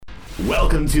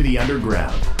Welcome to the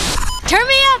Underground. Turn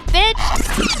me up,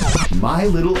 bitch! My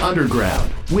Little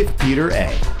Underground with Peter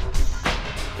A.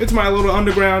 It's My Little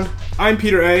Underground. I'm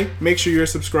Peter A. Make sure you're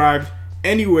subscribed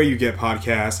anywhere you get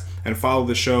podcasts and follow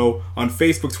the show on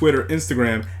Facebook, Twitter,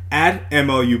 Instagram at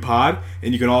MLUpod.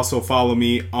 And you can also follow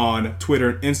me on Twitter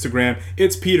and Instagram.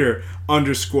 It's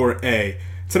Peter_A.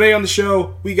 Today on the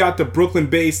show, we got the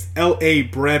Brooklyn-based LA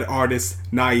bred artist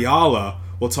Nyala.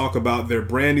 We'll talk about their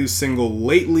brand new single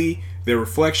Lately, their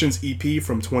Reflections EP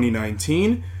from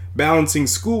 2019, balancing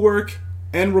schoolwork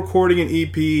and recording an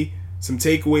EP, some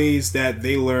takeaways that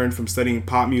they learned from studying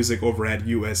pop music over at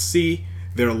USC,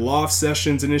 their Loft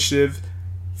Sessions initiative,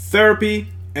 therapy,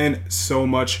 and so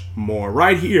much more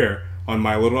right here on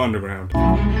My Little Underground.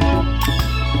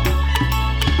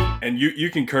 And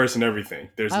you can curse and everything.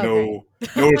 There's no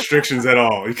restrictions at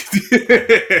all.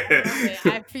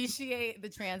 I appreciate the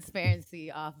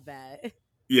transparency off that.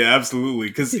 Yeah, absolutely.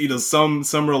 Because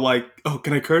some are like, "Oh,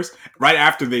 can I curse?" Right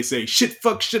after they say "shit,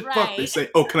 fuck," they say,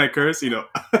 "Oh, can I curse?" So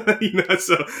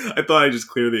I thought I'd just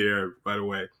clear the air right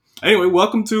away. Anyway,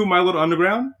 welcome to My Little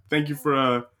Underground. Thank you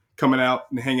for coming out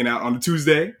and hanging out on a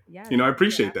Tuesday. Yeah, I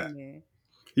appreciate that.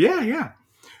 Yeah.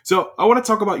 So I want to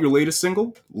talk about your latest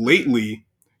single, Lately.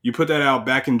 You put that out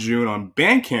back in June on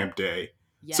Bandcamp Day.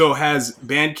 Yes. So has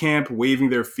Bandcamp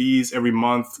waiving their fees every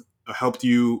month helped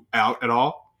you out at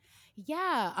all?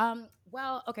 Yeah.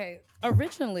 Well, okay.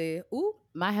 Originally,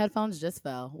 my headphones just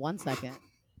fell. 1 second.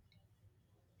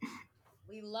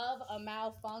 We love a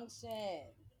malfunction.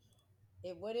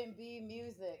 It wouldn't be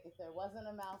music if there wasn't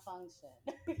a malfunction.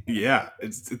 Yeah,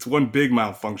 it's one big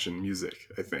malfunction, music,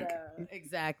 I think. Yeah,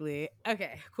 exactly.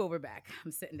 Okay, cool. We're back.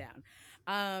 I'm sitting down.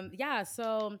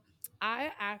 So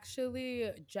I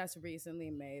actually just recently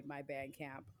made my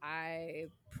Bandcamp.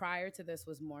 Prior to this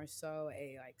was more so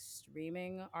a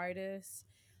streaming artist.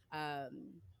 I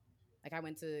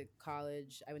went to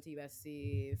college. I went to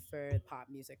USC for the pop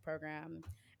music program.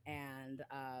 And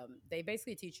they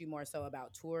basically teach you more so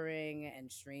about touring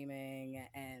and streaming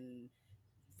and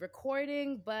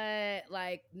recording, but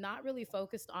not really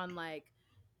focused on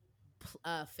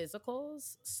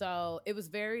physicals. So it was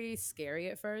very scary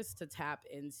at first to tap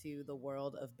into the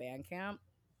world of Bandcamp.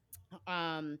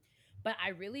 But I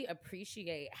really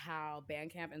appreciate how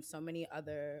Bandcamp and so many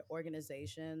other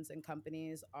organizations and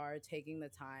companies are taking the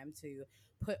time to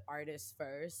put artists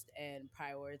first and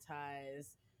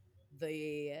prioritize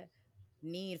the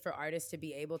need for artists to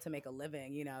be able to make a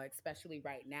living, especially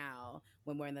right now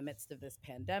when we're in the midst of this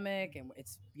pandemic and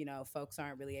it's, folks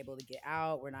aren't really able to get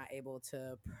out. We're not able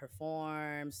to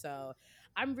perform. So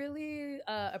I'm really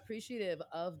appreciative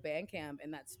of Bandcamp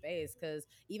in that space, because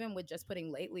even with just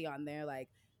putting Lately on there,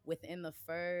 within the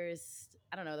first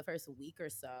week or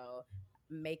so,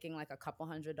 making a couple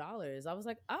 $100s, I was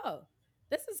like, oh,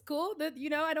 this is cool that,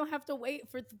 I don't have to wait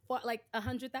for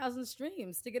 100,000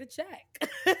 streams to get a check.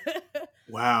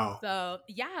 Wow. So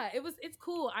yeah, it's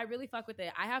cool. I really fuck with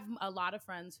it. I have a lot of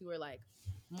friends who are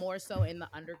more so in the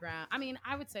underground. I mean,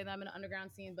 I would say that I'm in the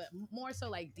underground scene, but more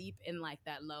so deep in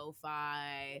that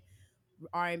lo-fi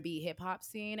R&B hip hop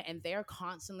scene, and they're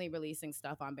constantly releasing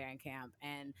stuff on Bandcamp,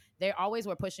 and they always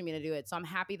were pushing me to do it. So I'm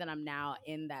happy that I'm now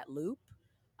in that loop.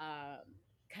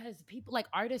 Because people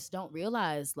artists don't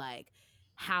realize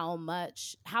how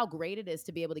great it is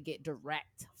to be able to get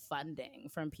direct funding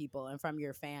from people and from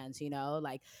your fans,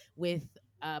 with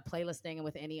playlisting and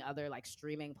with any other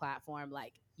streaming platform,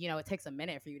 it takes a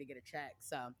minute for you to get a check.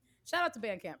 So shout out to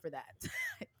Bandcamp for that.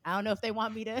 I don't know if they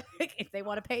want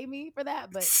to pay me for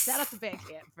that, but shout out to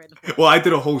Bandcamp for the. Well, I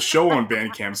did a whole show on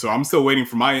Bandcamp, so I'm still waiting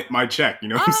for my check. You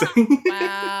know what I'm saying?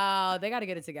 Wow, they got to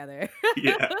get it together.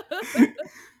 Yeah.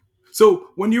 So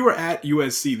when you were at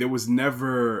USC, there was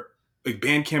never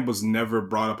Bandcamp was never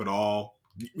brought up at all.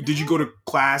 No. Did you go to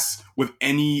class with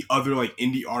any other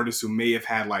indie artists who may have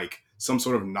had some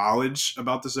sort of knowledge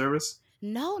about the service?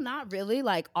 No, not really.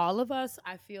 All of us,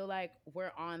 I feel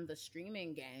we're on the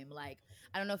streaming game. I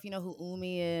don't know if you know who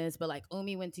Umi is, but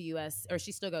Umi went to US, or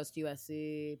she still goes to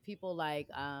USC. People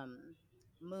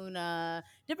Muna,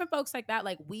 different folks like that.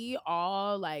 We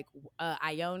all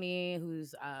Ione,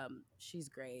 who's she's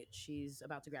great. She's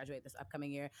about to graduate this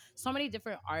upcoming year. So many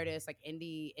different artists,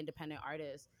 independent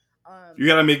artists. You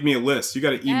gotta make me a list. You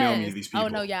gotta email me these people. Oh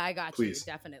no, yeah, I got Please.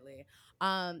 You definitely.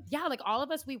 All of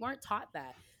us, we weren't taught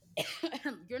that.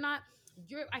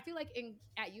 I feel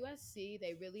at USC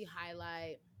they really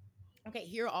highlight okay,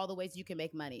 here are all the ways you can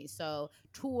make money. So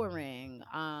touring,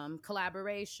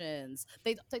 collaborations.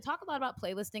 They talk a lot about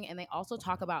playlisting, and they also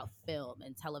talk about film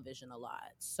and television a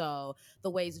lot. So the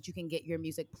ways that you can get your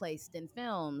music placed in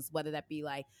films, whether that be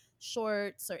like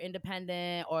shorts or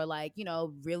independent or like,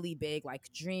 really big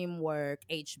like DreamWork,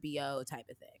 HBO type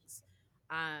of things.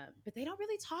 But they don't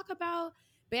really talk about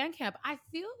Bandcamp. I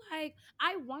feel like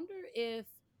I wonder if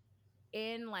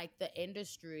in like the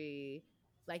industry,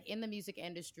 like in the music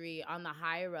industry, on the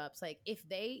higher ups, like if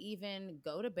they even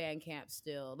go to Bandcamp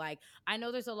still. Like I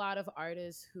know there's a lot of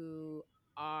artists who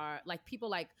are like people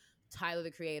like Tyler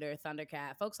the Creator,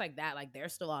 Thundercat, folks like that, like they're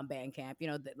still on Bandcamp,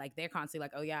 like they're constantly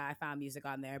like, oh yeah, I found music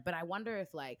on there. But I wonder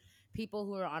if like people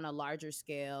who are on a larger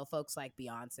scale, folks like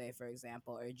Beyonce, for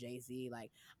example, or Jay-Z,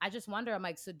 like I just wonder, I'm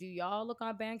like, so do y'all look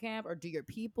on Bandcamp or do your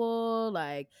people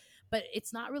like, but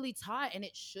it's not really taught and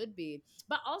it should be.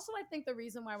 But also, I think the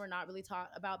reason why we're not really taught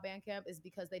about Bandcamp is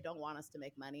because they don't want us to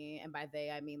make money. And by they,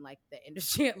 I mean like the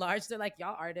industry at large. They're like,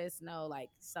 y'all artists, no, like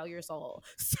sell your soul.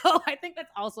 So I think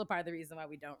that's also part of the reason why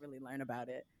we don't really learn about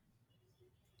it.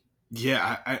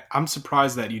 Yeah, I'm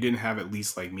surprised that you didn't have at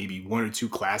least like maybe one or two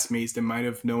classmates that might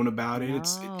have known about it.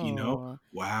 No.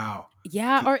 Wow.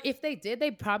 Yeah, or if they did,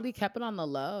 they probably kept it on the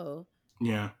low,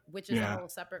 Yeah, which is a yeah, whole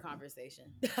separate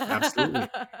conversation. absolutely.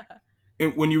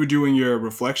 And when you were doing your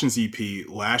Reflections EP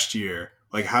last year,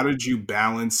 like Yeah. how did you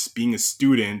balance being a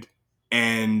student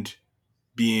and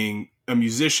being a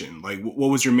musician? Like, what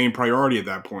was your main priority at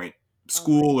that point? Oh my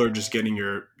School or just God. getting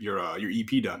your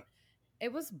EP done?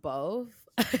 It was both.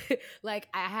 Like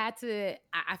I had to.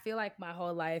 I feel like my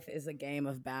whole life is a game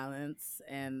of balance,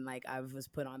 and like I was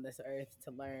put on this earth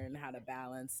to learn how to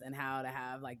balance and how to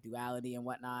have like duality and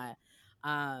whatnot.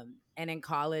 And in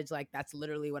college, like that's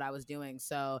literally what I was doing.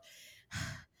 So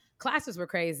classes were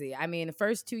crazy. I mean, the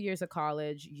first 2 years of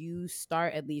college, you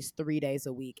start at least 3 days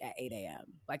a week at 8 a.m.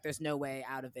 Like there's no way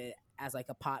out of it as like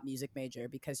a pop music major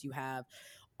because you have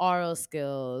oral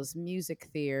skills, music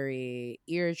theory,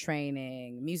 ear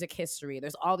training, music history.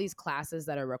 There's all these classes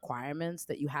that are requirements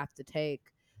that you have to take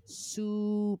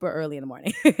super early in the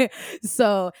morning.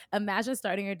 So imagine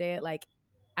starting your day at like,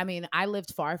 I mean, I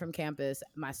lived far from campus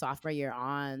my sophomore year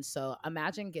on. So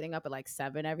imagine getting up at like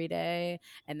 7 every day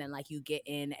and then like you get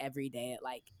in every day at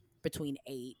like between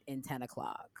 8 and 10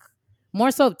 o'clock. More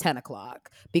so 10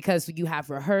 o'clock because you have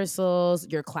rehearsals,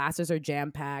 your classes are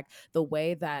jam packed. The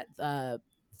way that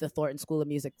the Thornton School of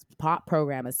Music pop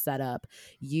program is set up,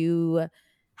 you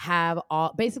have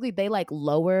all basically they like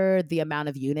lower the amount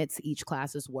of units each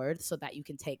class is worth so that you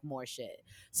can take more shit.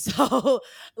 So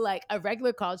like a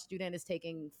regular college student is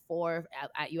taking four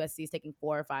at USC is taking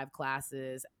 4 or 5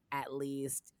 classes at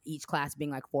least, each class being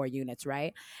like 4 units,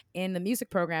 right? In the music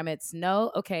program, it's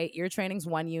no, okay, ear training's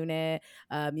 1 unit,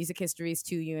 music history is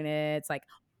 2 units, like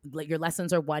your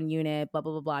lessons are 1 unit, blah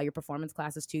blah blah blah. Your performance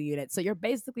class is 2 units, so you're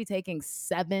basically taking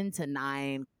 7 to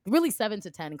 9, really 7 to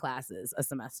 10 classes a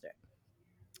semester.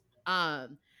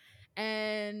 Um,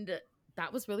 and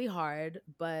that was really hard,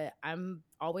 but I'm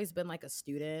always been like a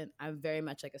student. I'm very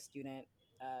much like a student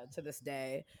to this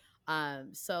day.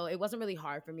 So it wasn't really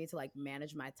hard for me to like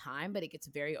manage my time, but it gets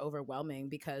very overwhelming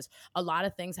because a lot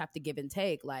of things have to give and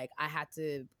take. Like I had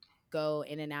to go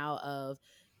in and out of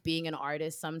being an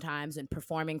artist sometimes and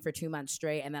performing for 2 months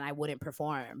straight, and then I wouldn't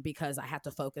perform because I had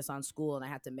to focus on school and I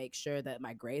had to make sure that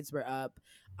my grades were up.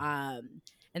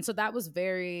 And so that was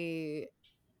very,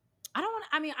 I don't want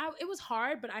to, I mean, it was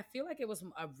hard, but I feel like it was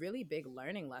a really big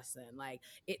learning lesson. Like,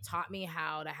 it taught me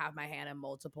how to have my hand in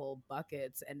multiple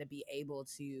buckets and to be able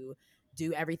to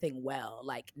do everything well,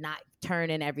 like, not turn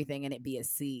in everything and it be a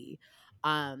C.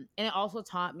 And it also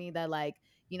taught me that, like,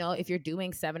 if you're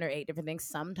doing 7 or 8 different things,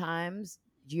 sometimes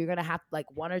you're going to have, like,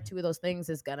 one or two of those things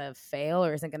is going to fail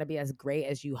or isn't going to be as great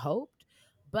as you hoped.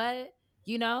 But,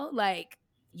 like,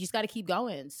 you just got to keep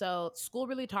going. So school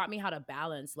really taught me how to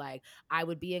balance. Like I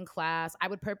would be in class. I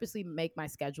would purposely make my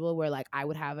schedule where like I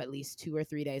would have at least 2 or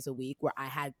 3 days a week where I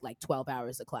had like 12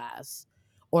 hours of class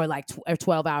or like or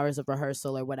 12 hours of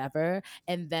rehearsal or whatever.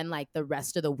 And then like the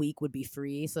rest of the week would be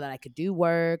free so that I could do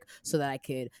work, so that I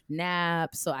could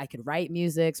nap, so I could write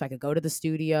music, so I could go to the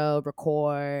studio,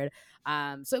 record.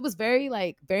 So it was very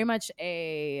much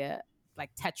a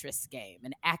like Tetris game,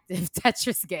 an active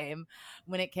Tetris game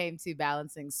when it came to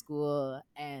balancing school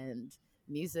and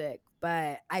music.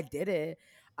 But I did it.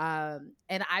 And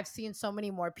I've seen so many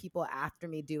more people after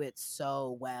me do it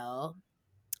so well.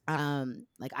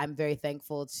 Like I'm very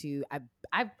thankful to I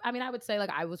mean I would say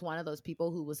like I was one of those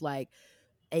people who was like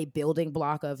a building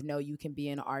block of no, you can be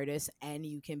an artist and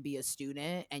you can be a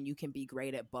student and you can be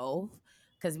great at both.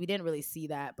 because we didn't really see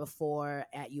that before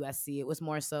at USC. It was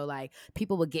more so like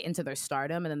people would get into their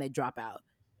stardom and then they drop out.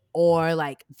 Or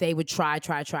like they would try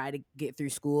to get through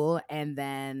school and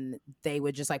then they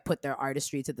would just like put their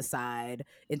artistry to the side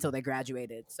until they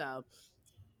graduated. So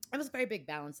it was a very big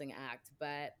balancing act,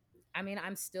 but I mean,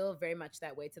 I'm still very much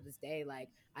that way to this day. Like,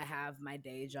 I have my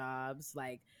day jobs.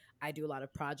 Like, I do a lot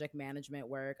of project management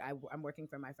work. I'm working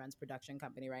for my friend's production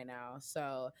company right now.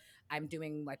 So I'm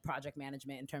doing like project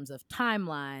management in terms of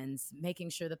timelines,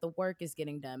 making sure that the work is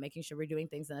getting done, making sure we're doing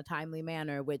things in a timely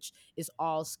manner, which is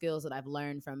all skills that I've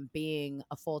learned from being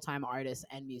a full-time artist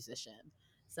and musician.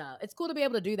 So it's cool to be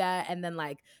able to do that. And then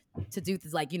like to do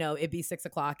this, like, it'd be 6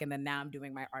 o'clock and then now I'm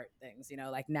doing my art things,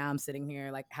 like now I'm sitting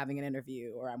here like having an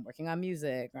interview or I'm working on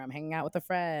music or I'm hanging out with a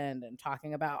friend and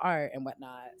talking about art and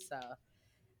whatnot. So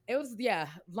it was, yeah,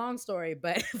 long story,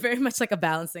 but very much like a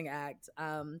balancing act.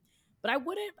 But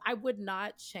I would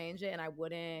not change it and I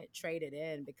wouldn't trade it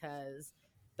in because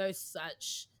there's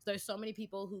so many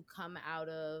people who come out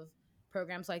of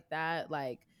programs like that,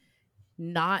 like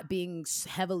not being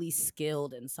heavily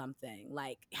skilled in something,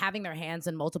 like having their hands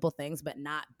in multiple things, but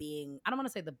not being, I don't want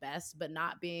to say the best, but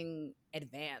not being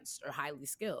advanced or highly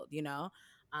skilled.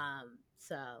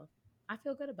 So I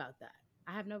feel good about that.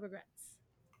 I have no regrets.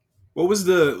 What was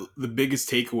the biggest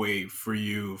takeaway for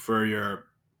you for your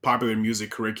popular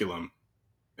music curriculum?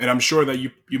 And I'm sure that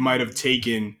you might have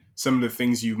taken some of the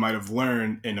things you might have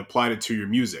learned and applied it to your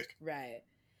music. Right.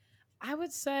 I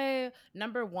would say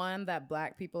number one, that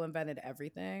Black people invented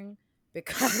everything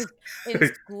because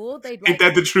in school they Ain't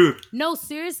that the truth? No,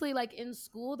 seriously, like in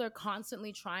school they're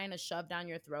constantly trying to shove down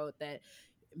your throat that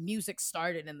music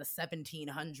started in the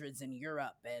 1700s in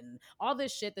Europe and all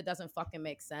this shit that doesn't fucking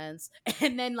make sense.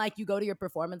 And then like you go to your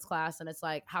performance class and it's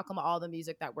like, how come all the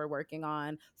music that we're working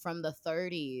on from the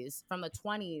 30s, from the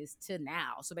 20s to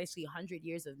now, so basically 100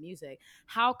 years of music,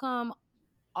 how come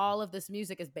all of this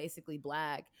music is basically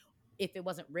Black if it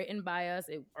wasn't written by us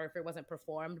or if it wasn't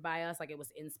performed by us, like it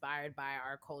was inspired by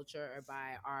our culture or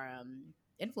by our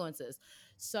influences.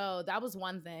 So that was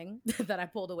one thing that I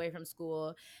pulled away from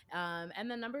school. And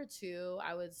then number two,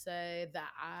 I would say that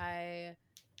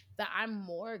I'm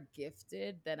more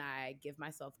gifted than I give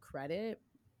myself credit.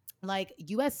 Like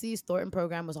USC's Thornton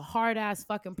program was a hard ass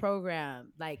fucking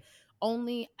program. Like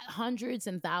only hundreds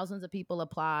and thousands of people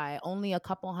apply, only a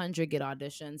couple hundred get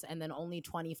auditions, and then only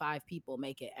 25 people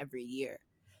make it every year.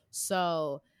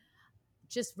 So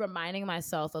just reminding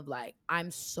myself of like, I'm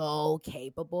so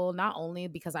capable, not only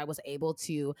because I was able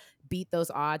to beat those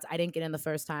odds. I didn't get in the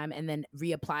first time and then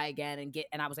reapply again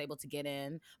and I was able to get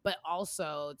in, but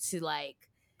also to like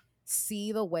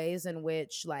see the ways in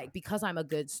which, like, because I'm a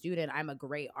good student, I'm a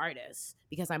great artist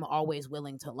because I'm always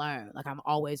willing to learn. Like, I'm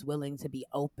always willing to be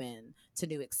open to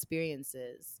new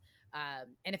experiences.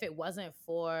 And if it wasn't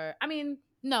for,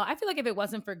 no, I feel like if it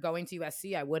wasn't for going to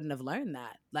USC, I wouldn't have learned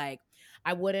that. Like,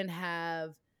 I wouldn't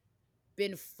have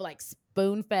been like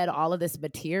spoon fed all of this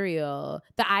material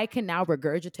that I can now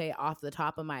regurgitate off the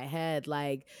top of my head.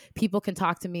 Like people can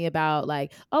talk to me about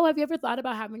like, oh, have you ever thought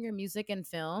about having your music in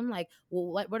film? Like,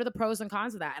 well, what are the pros and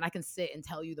cons of that? And I can sit and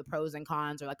tell you the pros and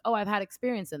cons, or like, oh, I've had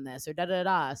experience in this, or da da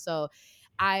da. So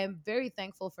I am very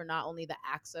thankful for not only the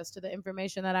access to the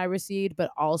information that I received,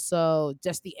 but also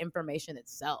just the information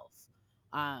itself.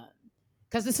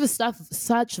 Because this was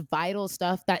such vital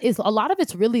stuff that is, a lot of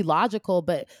it's really logical,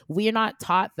 but we're not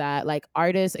taught that. Like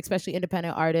artists, especially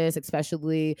independent artists,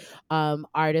 especially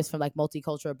artists from like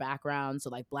multicultural backgrounds, so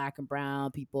like Black and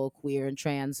brown people, queer and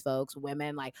trans folks,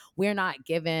 women, like we're not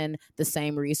given the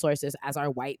same resources as our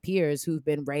white peers who've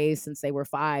been raised since they were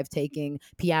 5, taking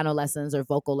piano lessons or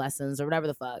vocal lessons or whatever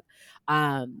the fuck.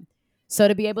 So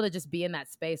to be able to just be in that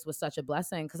space was such a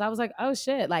blessing, because I was like, oh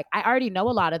shit, like I already know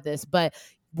a lot of this, but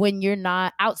when you're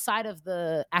not outside of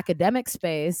the academic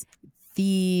space,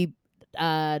 the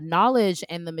knowledge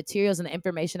and the materials and the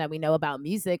information that we know about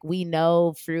music, we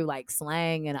know through like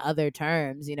slang and other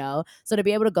terms, So to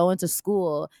be able to go into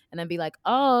school and then be like,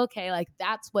 oh, okay, like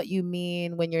that's what you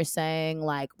mean when you're saying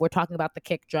like we're talking about the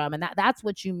kick drum, and that's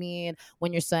what you mean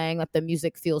when you're saying that the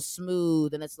music feels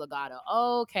smooth and it's legato.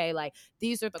 Okay, like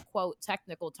these are the quote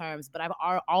technical terms, but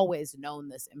I've always known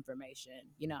this information,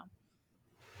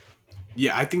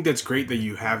 Yeah, I think that's great that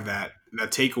you have that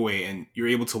takeaway and you're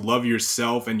able to love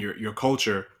yourself and your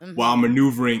culture while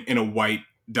maneuvering in a white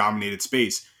dominated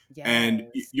space. Yes. And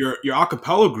your a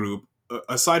cappella group,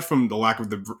 aside from the lack of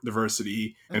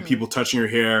diversity and people touching your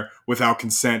hair without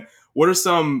consent, what are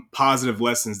some positive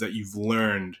lessons that you've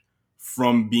learned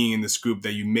from being in this group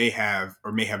that you may have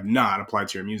or may have not applied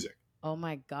to your music? Oh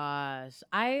my gosh.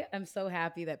 I am so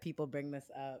happy that people bring this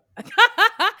up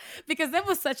because it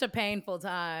was such a painful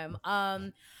time.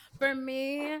 For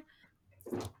me,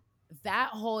 that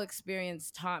whole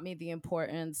experience taught me the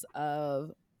importance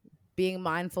of being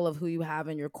mindful of who you have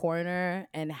in your corner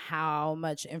and how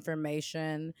much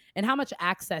information and how much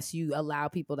access you allow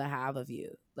people to have of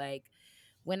you. Like,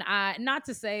 when I, not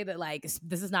to say that like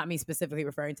this is not me specifically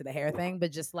referring to the hair thing,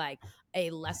 but just like a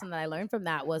lesson that I learned from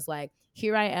that was like,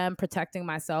 here I am protecting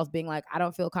myself, being like, I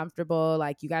don't feel comfortable,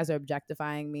 like you guys are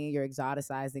objectifying me, you're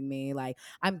exoticizing me, like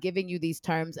I'm giving you these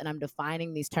terms and I'm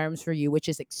defining these terms for you, which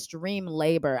is extreme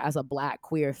labor as a Black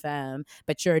queer femme,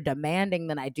 but you're demanding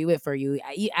that I do it for you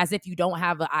as if you don't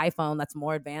have an iPhone that's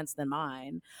more advanced than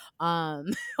mine, um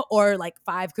or like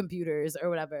 5 computers or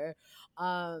whatever.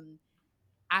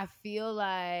 I feel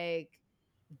like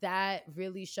that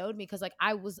really showed me because like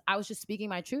I was just speaking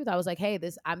my truth. I was like, hey,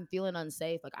 this, I'm feeling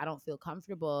unsafe, like I don't feel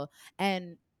comfortable.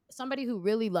 And somebody who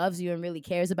really loves you and really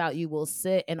cares about you will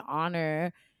sit and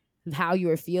honor how you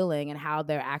are feeling and how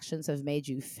their actions have made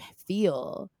you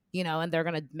feel, you know, and they're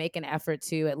going to make an effort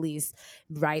to at least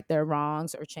right their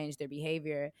wrongs or change their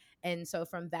behavior. And so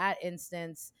from that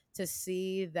instance, to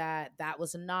see that that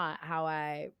was not how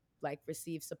I like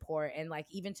receive support, and like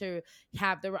even to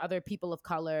have, there were other people of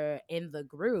color in the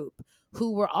group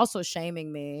who were also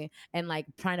shaming me and like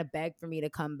trying to beg for me to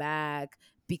come back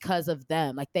because of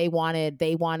them. Like they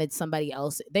wanted somebody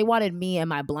else. They wanted me and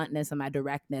my bluntness and my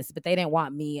directness, but they didn't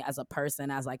want me as a person,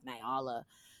 as like Nyala.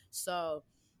 So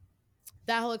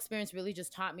that whole experience really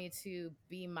just taught me to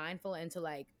be mindful and to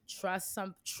like trust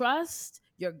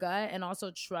your gut, and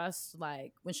also trust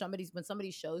like when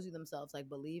somebody shows you themselves, like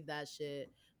believe that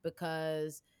shit.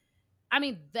 Because I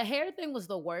mean, the hair thing was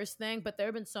the worst thing, but there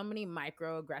have been so many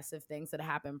microaggressive things that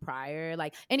happened prior.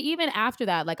 Like, and even after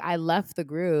that, like I left the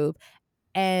group,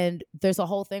 and there's a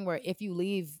whole thing where if you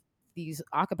leave these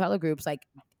acapella groups, like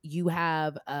you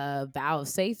have a vow of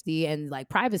safety and like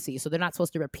privacy. So they're not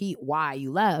supposed to repeat why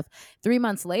you left. 3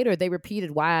 months later, they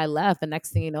repeated why I left. And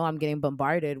next thing you know, I'm getting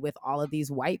bombarded with all of these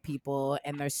white people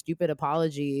and their stupid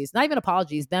apologies. Not even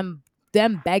apologies, them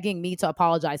begging me to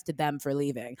apologize to them for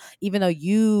leaving, even though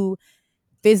you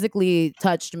physically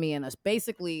touched me, and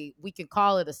basically we can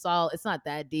call it assault. It's not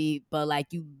that deep, but like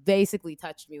you basically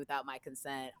touched me without my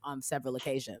consent on several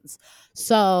occasions.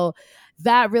 So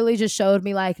that really just showed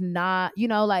me like, not, you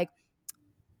know, like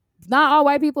not all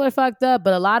white people are fucked up,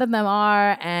 but a lot of them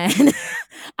are. And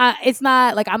it's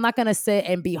not like I'm not gonna sit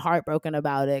and be heartbroken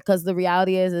about it, because the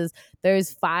reality is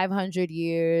there's 500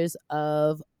 years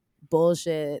of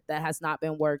bullshit that has not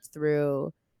been worked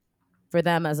through for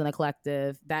them as in a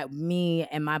collective, that me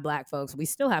and my Black folks, we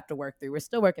still have to work through. We're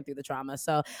still working through the trauma.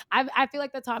 So I feel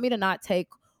like that taught me to not take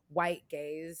white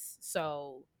gaze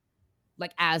so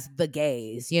like as the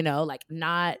gaze, you know, like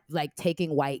not like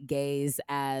taking white gaze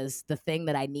as the thing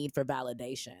that I need for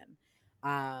validation.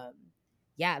 Um,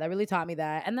 yeah, that really taught me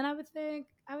that. And then I would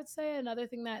say another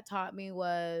thing that taught me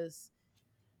was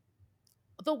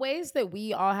the ways that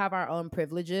we all have our own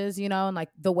privileges, you know, and like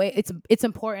the way it's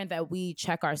important that we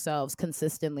check ourselves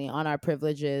consistently on our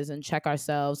privileges and check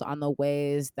ourselves on the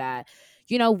ways that,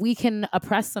 you know, we can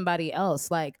oppress somebody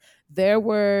else. Like there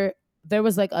were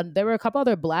a couple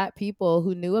other Black people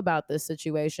who knew about this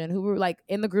situation, who were like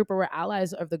in the group or were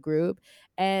allies of the group,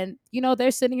 and you know they're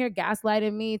sitting here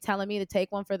gaslighting me, telling me to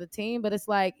take one for the team, but it's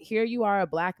like, here you are, a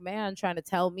Black man trying to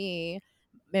tell me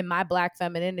in my Black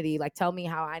femininity, like tell me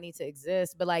how I need to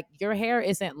exist. But like, your hair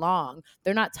isn't long.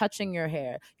 They're not touching your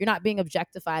hair. You're not being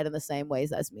objectified in the same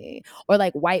ways as me. Or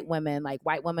like white women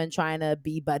trying to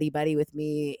be buddy buddy with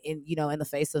me in, you know, in the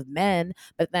face of men.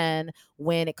 But then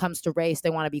when it comes to race, they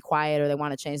want to be quiet or they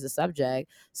want to change the subject.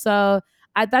 So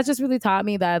that just really taught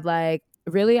me that like,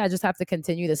 really, I just have to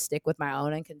continue to stick with my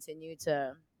own and continue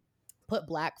to put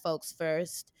Black folks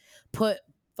first, put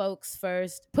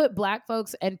Black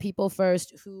folks and people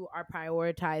first who are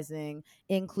prioritizing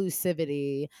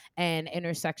inclusivity and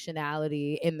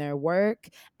intersectionality in their work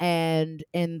and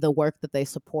in the work that they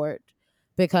support.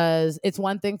 Because it's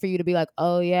one thing for you to be like,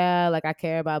 oh yeah, like I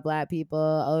care about Black people,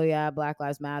 oh yeah, Black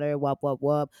Lives Matter, whoop whoop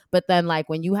whoop. But then like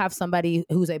when you have somebody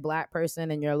who's a Black person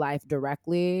in your life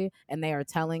directly, and they are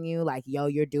telling you like, yo,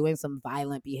 you're doing some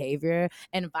violent behavior,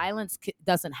 and violence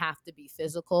doesn't have to be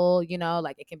physical, you know,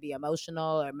 like it can be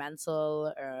emotional or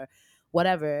mental or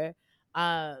whatever.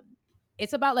 um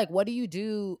it's about like, what do you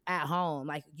do at home?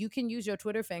 Like, you can use your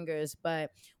Twitter fingers, but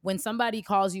when somebody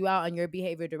calls you out on your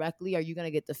behavior directly, are you going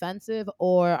to get defensive,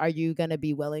 or are you going to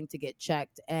be willing to get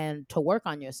checked and to work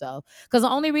on yourself? Because the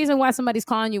only reason why somebody's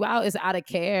calling you out is out of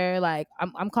care. Like,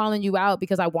 I'm calling you out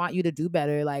because I want you to do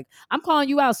better. Like, I'm calling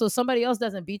you out so somebody else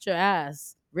doesn't beat your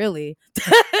ass. Really.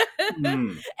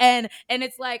 And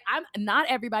it's like, I'm not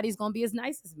everybody's gonna be as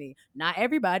nice as me. Not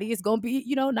everybody is gonna be,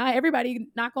 not everybody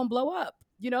not gonna blow up.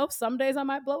 Some days I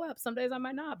might blow up, some days I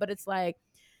might not. But it's like,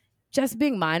 just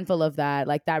being mindful of that,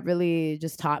 like, that really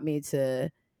just taught me to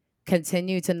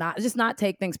continue to not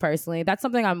take things personally. That's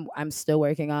something I'm still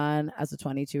working on as a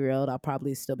 22-year-old. I'll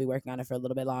probably still be working on it for a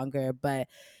little bit longer. But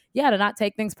yeah, to not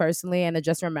take things personally, and to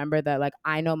just remember that, like,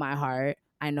 I know my heart,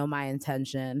 I know my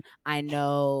intention, I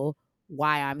know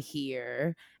why I'm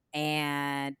here.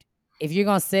 And if you're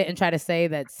gonna sit and try to say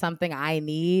that something I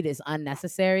need is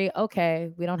unnecessary,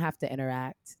 okay, we don't have to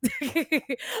interact.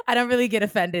 I don't really get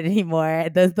offended anymore.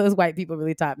 Those white people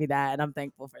really taught me that, and I'm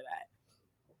thankful for that.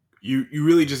 You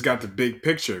really just got the big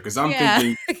picture, because I'm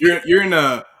thinking you're in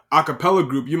a acapella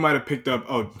group. You might have picked up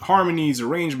harmonies,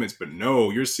 arrangements, but no,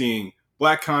 you're seeing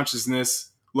Black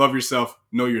consciousness, love yourself,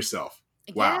 know yourself.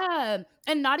 Wow. Yeah,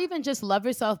 and not even just love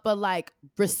yourself, but like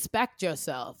respect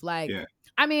yourself. Like,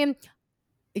 I mean,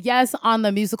 yes, on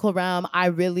the musical realm, I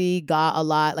really got a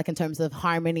lot, like, in terms of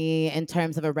harmony, in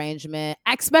terms of arrangement,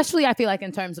 especially I feel like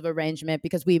in terms of arrangement,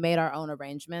 because we made our own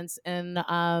arrangements in the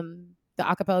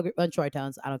acapella group on Troy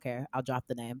Tones. I don't care. I'll drop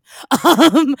the name.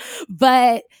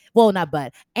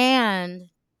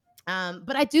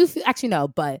 But I do feel, actually no,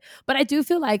 but I do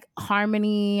feel like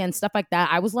harmony and stuff like that,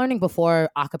 I was learning before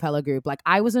acapella group. Like,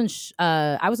 I was in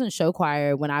show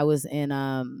choir when I was in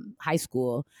high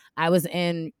school. I was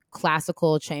in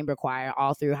classical chamber choir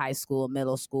all through high school,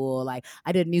 middle school. Like,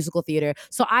 I did musical theater,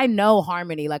 so I know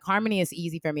harmony. Like, harmony is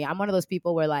easy for me. I'm one of those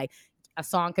people where, like, a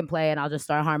song can play and I'll just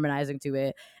start harmonizing to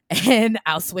it, and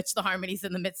I'll switch the harmonies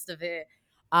in the midst of it.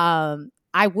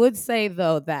 I would say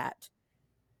though that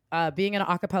being in an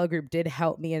a cappella group did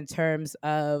help me in terms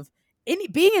of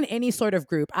being in any sort of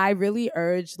group. I really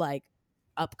urge, like,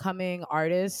 upcoming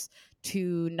artists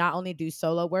to not only do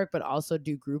solo work but also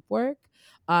do group work,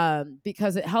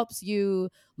 because it helps you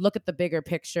look at the bigger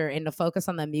picture and to focus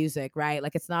on the music, right?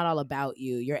 Like, it's not all about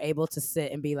you. You're able to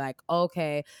sit and be like,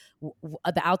 okay,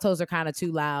 the altos are kind of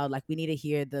too loud. Like, we need to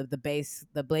hear the bass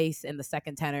and the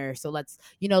second tenor. So let's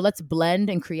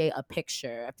blend and create a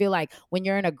picture. I feel like when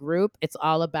you're in a group, it's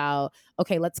all about,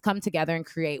 okay, let's come together and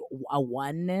create a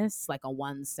oneness, like a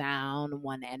one sound,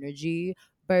 one energy,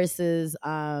 versus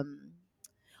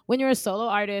when you're a solo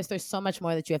artist, there's so much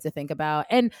more that you have to think about,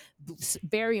 and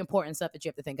very important stuff that you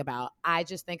have to think about. I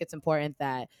just think it's important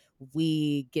that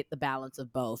we get the balance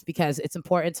of both, because it's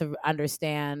important to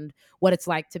understand what it's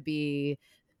like to be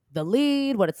the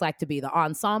lead, what it's like to be the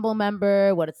ensemble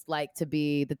member, what it's like to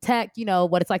be the tech,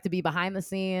 what it's like to be behind the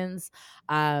scenes.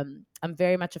 I'm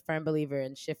very much a firm believer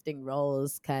in shifting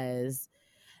roles, because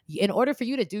in order for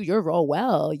you to do your role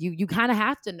well, you kind of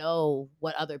have to know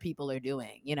what other people are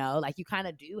doing, like, you kind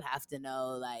of do have to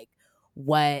know, like,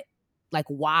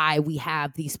 why we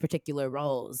have these particular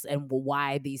roles and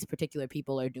why these particular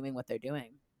people are doing what they're doing.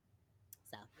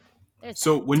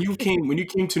 So when you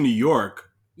came to New York,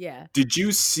 yeah, did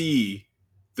you see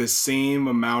the same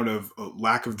amount of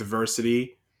lack of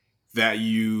diversity that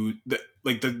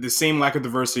the same lack of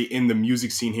diversity in the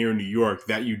music scene here in New York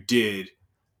that you did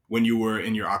when you were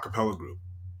in your a cappella group?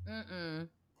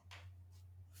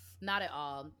 Not at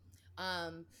all.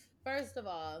 First of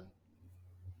all,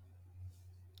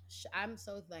 I'm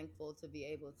so thankful to be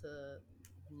able to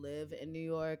live in New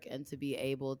York and to be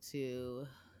able to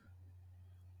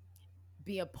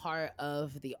be a part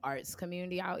of the arts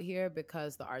community out here,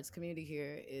 because the arts community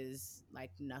here is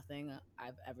like nothing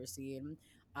I've ever seen.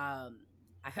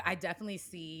 I definitely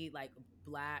see, like,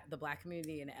 the black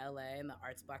community in LA and the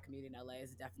arts black community in LA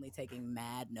is definitely taking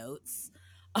mad notes,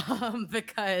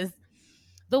 because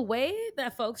the way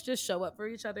that folks just show up for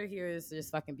each other here is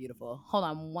just fucking beautiful. Hold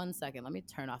on 1 second. Let me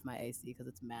turn off my AC because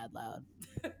it's mad loud.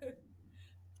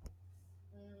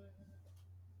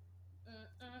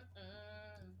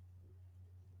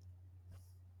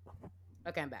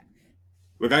 Okay, I'm back.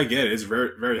 Look, I get it. It's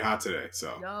very, very hot today.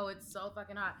 So no, it's so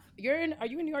fucking hot. Are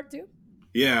you in New York too?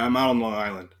 Yeah, I'm out on Long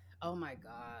Island. Oh my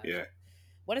god. Yeah.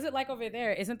 What is it like over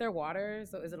there? Isn't there water?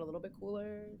 So is it a little bit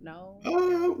cooler? No?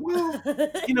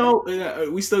 Well, Yeah.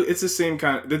 we still, it's the same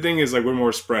kind. The thing is, like, we're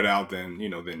more spread out than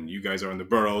than you guys are in the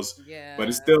boroughs, but Yeah.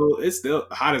 it's still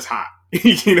hot as hot.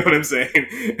 You know what I'm saying?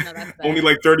 No, that's Only facts.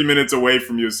 like 30 minutes away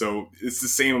from you, so it's the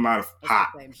same amount of It's the hot.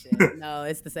 same shit. No,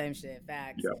 it's the same shit.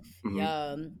 Facts. Yeah. Hmm.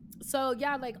 Yeah. So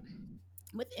yeah, like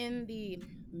within the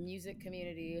music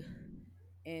community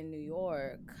in New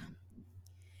York,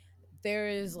 there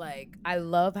is like I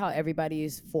love how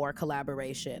everybody's for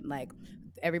collaboration. Like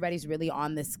everybody's really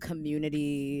on this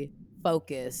community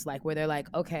focus, like where they're like,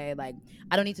 okay, like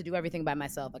I don't need to do everything by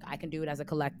myself. Like I can do it as a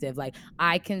collective. Like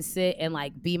I can sit and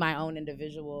like be my own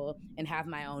individual and have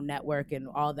my own network and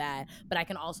all that. But I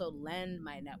can also lend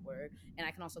my network and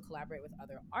I can also collaborate with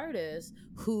other artists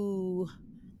who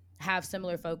have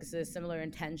similar focuses, similar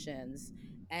intentions,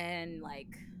 and like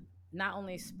not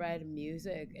only spread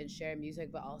music and share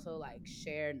music, but also like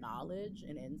share knowledge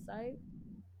and insight.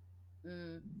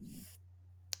 Mm,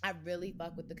 I really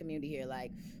fuck with the community here.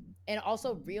 Like, and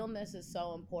also realness is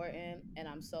so important. And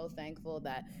I'm so thankful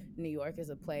that New York is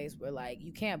a place where like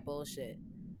you can't bullshit.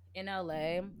 In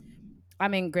LA, I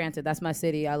mean, granted, that's my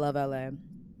city. I love LA.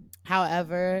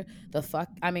 However,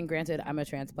 I mean, granted, I'm a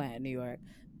transplant in New York.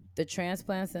 The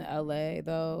transplants in LA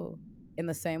though, in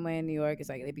the same way in New York, it's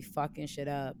like they be fucking shit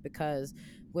up because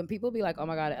when people be like, "Oh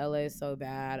my god, LA is so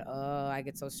bad," oh, I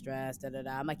get so stressed. Da da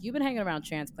da. I'm like, you've been hanging around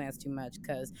transplants too much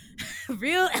because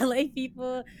real LA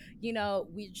people,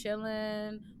 we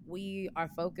chilling. We are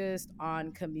focused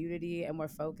on community and we're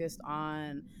focused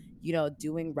on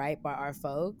doing right by our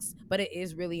folks. But it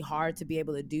is really hard to be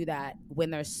able to do that when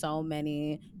there's so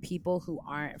many people who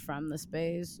aren't from the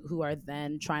space who are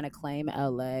then trying to claim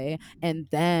LA and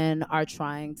then are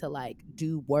trying to like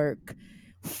do work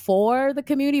for the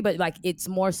community, but like it's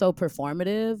more so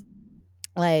performative.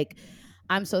 Like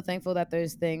I'm so thankful that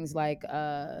there's things like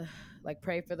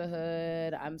Pray for the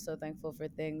Hood. I'm so thankful for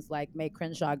things like Make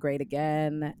Crenshaw Great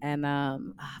Again and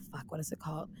fuck, what is it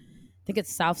called? I think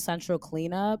it's South Central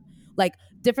Cleanup. Like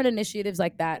different initiatives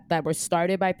like that were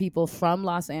started by people from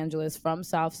Los Angeles, from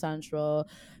South Central,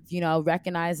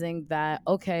 recognizing that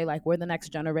okay, like we're the next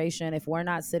generation. If we're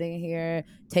not sitting here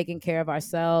taking care of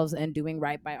ourselves and doing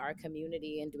right by our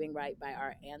community and doing right by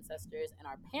our ancestors and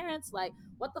our parents, like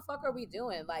what the fuck are we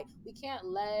doing? Like we can't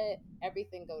let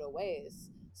everything go to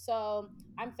waste. So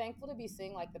I'm thankful to be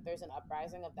seeing like that there's an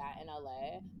uprising of that in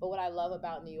LA. But what I love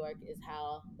about New York is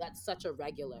how that's such a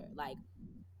regular. Like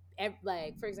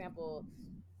for example,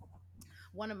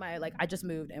 one of my like I just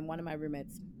moved and one of my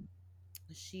roommates,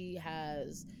 she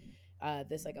has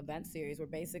this like event series where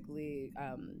basically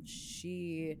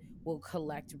she will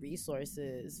collect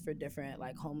resources for different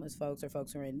like homeless folks or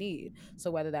folks who are in need.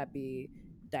 So whether that be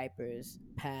diapers,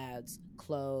 pads,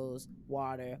 clothes,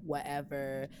 water,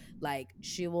 whatever, like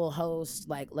she will host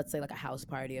like let's say like a house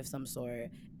party of some sort,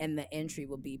 and the entry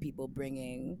will be people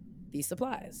bringing these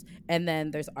supplies. And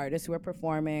then there's artists who are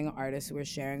performing, artists who are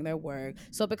sharing their work.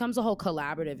 So it becomes a whole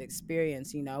collaborative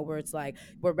experience, where it's like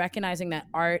we're recognizing that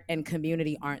art and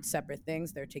community aren't separate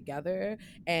things, they're together.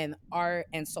 And art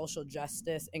and social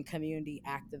justice and community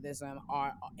activism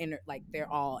are like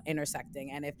they're all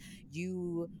intersecting. And if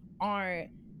you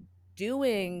aren't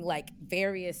doing like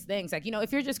various things, like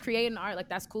if you're just creating art, like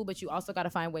that's cool, but you also got to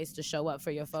find ways to show up for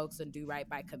your folks and do right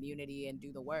by community and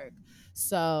do the work.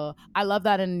 So I love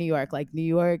that in New York. Like New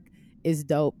York is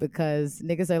dope because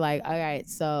niggas are like, all right,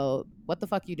 so what the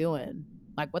fuck you doing?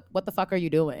 Like what the fuck are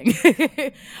you doing?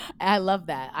 I love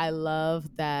that. I love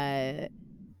that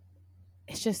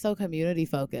it's just so community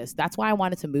focused. That's why I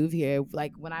wanted to move here.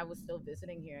 Like when I was still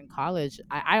visiting here in college,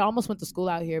 I almost went to school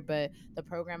out here, but the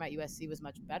program at USC was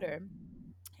much better.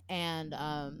 And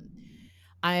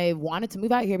I wanted to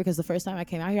move out here because the first time I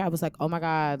came out here, I was like, oh my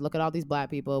God, look at all these black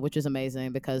people, which is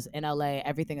amazing because in LA,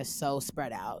 everything is so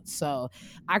spread out. So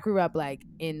I grew up like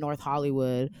in North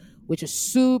Hollywood, which is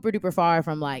super duper far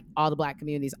from like all the black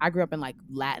communities. I grew up in like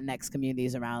Latinx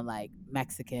communities around like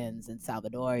Mexicans and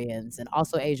Salvadorians and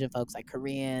also Asian folks like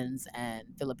Koreans and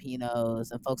Filipinos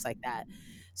and folks like that.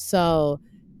 So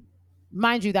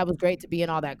mind you, that was great to be in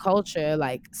all that culture.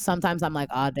 Like sometimes I'm like,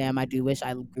 oh damn, I do wish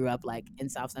I grew up like in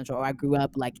South Central, or I grew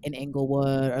up like in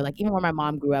Inglewood, or like even where my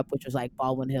mom grew up, which was like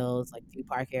Baldwin Hills, like View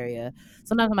Park area.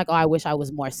 Sometimes I'm like, oh, I wish I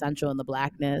was more central in the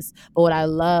blackness. But what I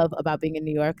love about being in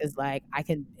New York is like I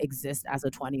can exist as a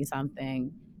 20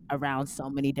 something around so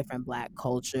many different black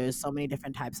cultures, so many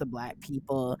different types of black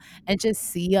people, and just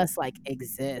see us like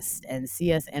exist and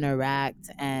see us interact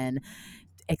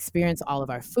experience all of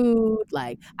our food.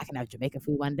 Like I can have Jamaican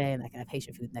food one day and I can have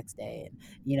Haitian food next day, and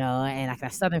and I can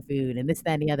have Southern food and this,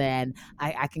 that, and the other. And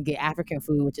I can get African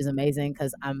food, which is amazing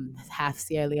because I'm half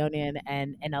Sierra Leonean,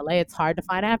 and in LA it's hard to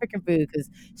find African food because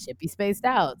shit be spaced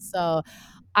out. So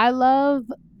I love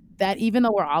that even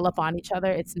though we're all up on each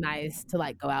other, it's nice to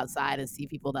like go outside and see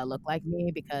people that look like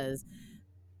me, because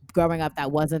growing up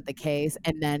that wasn't the case,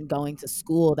 and then going to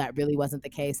school that really wasn't the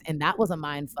case, and that was a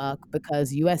mind fuck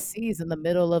because USC is in the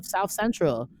middle of South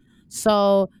Central.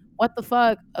 So what the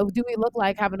fuck do we look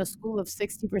like having a school of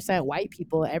 60% white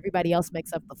people? Everybody else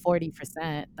makes up the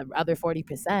 40%, the other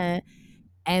 40%,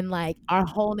 and like our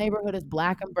whole neighborhood is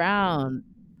black and brown,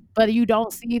 but you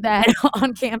don't see that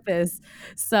on campus.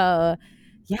 So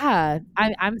yeah,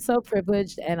 I'm so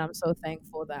privileged and I'm so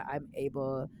thankful that I'm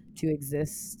able to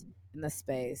exist in the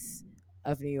space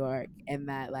of New York, and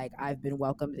that like I've been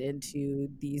welcomed into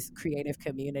these creative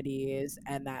communities,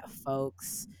 and that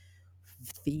folks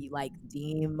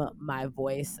deem my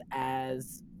voice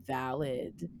as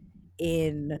valid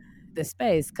in the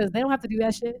space, because they don't have to do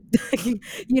that shit.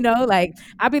 Like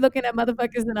I'll be looking at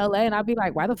motherfuckers in LA and I'll be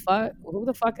like, why the fuck, who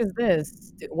the fuck is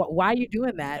this? Why are you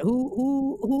doing that?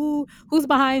 Who's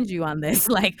behind you on this?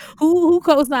 Like who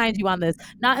co-signed you on this?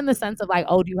 Not in the sense of like,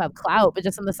 oh, do you have clout, but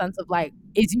just in the sense of like,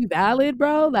 is you valid,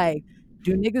 bro? Like,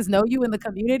 do niggas know you in the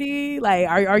community? Like,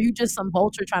 are you just some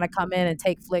vulture trying to come in and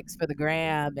take flicks for the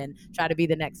gram and try to be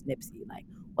the next Nipsey? Like,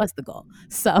 what's the goal?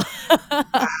 So,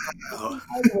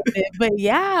 but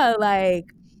yeah, like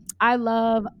I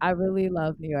really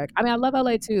love New York. I mean, I love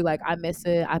LA too. Like, I miss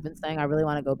it. I've been saying I really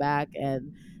want to go back,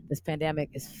 and this pandemic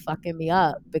is fucking me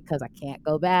up because I can't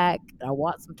go back. I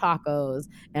want some tacos,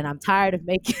 and I'm tired of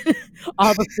making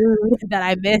all the food that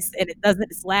I miss, and it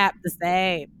doesn't slap the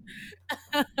same.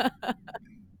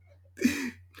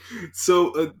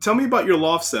 So, tell me about your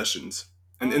loft sessions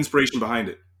and the inspiration behind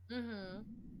it. Mm-hmm.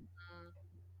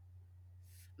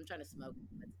 I'm trying to smoke.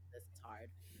 This is hard.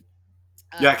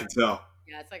 Yeah, I can tell.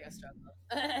 Yeah, it's like a struggle.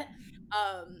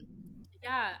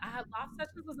 Yeah, I had Loft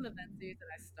Sessions was an event series that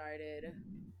I started.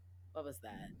 What was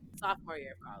that? Sophomore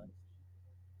year of college.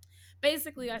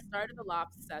 Basically, I started the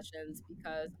Loft Sessions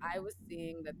because I was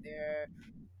seeing that there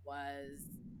was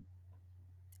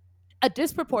a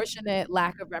disproportionate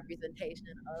lack of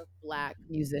representation of Black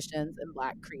musicians and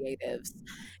Black creatives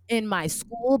in my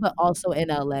school, but also in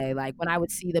LA. Like when I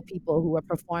would see the people who were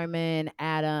performing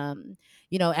at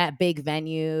at big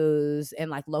venues and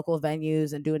like local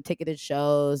venues and doing ticketed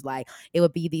shows, like it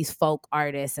would be these folk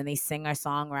artists and these singer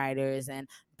songwriters, and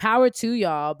power to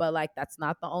y'all, but like that's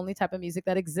not the only type of music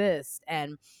that exists.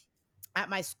 And at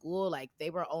my school, like they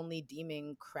were only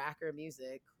deeming cracker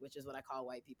music, which is what I call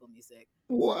white people music.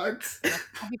 What?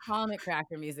 I'll be calling it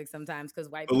cracker music sometimes because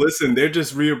white But people. listen, they're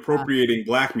just reappropriating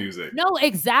Black music. No,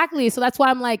 exactly. So that's why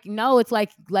I'm like, no, it's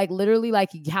like literally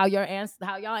like how y'all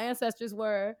ancestors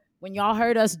were when y'all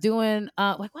heard us doing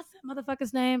like what's that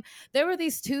motherfucker's name? There was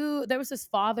this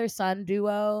father-son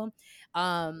duo.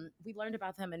 We learned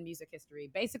about them in music history.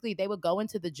 Basically, they would go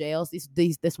into the jails,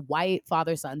 this white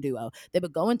father-son duo. They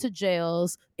would go into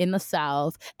jails in the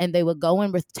South, and they would go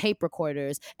in with tape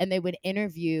recorders, and they would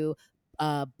interview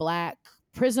Black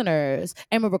prisoners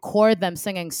and would record them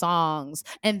singing songs,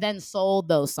 and then sold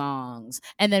those songs,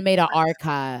 and then made an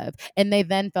archive, and they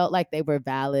then felt like they were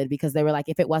valid because they were like,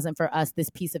 if it wasn't for us, this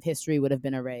piece of history would have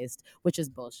been erased, which is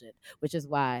bullshit, which is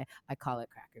why I call it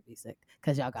cracker music,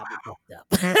 because y'all got me fucked up.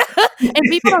 And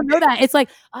people don't know that. It's like,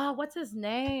 what's his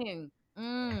name?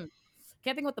 Can't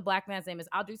think what the Black man's name is.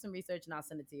 I'll do some research and I'll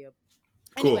send it to you.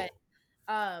 Anyway,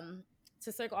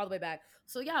 to circle all the way back,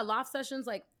 so yeah, Loft Sessions,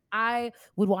 like I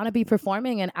would want to be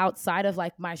performing, and outside of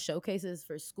like my showcases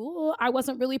for school, I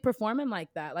wasn't really performing like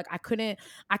that. Like I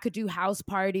could do house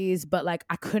parties, but like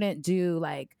I couldn't do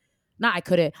like, not I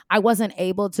couldn't, I wasn't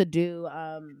able to do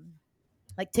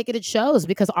like ticketed shows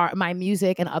because my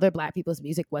music and other Black people's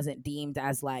music wasn't deemed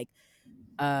as like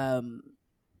I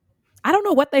don't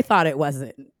know what they thought it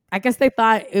wasn't. I guess they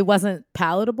thought it wasn't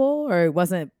palatable, or it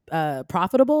wasn't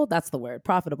profitable. That's the word,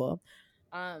 profitable.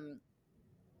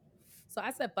 So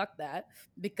I said, fuck that,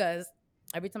 because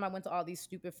every time I went to all these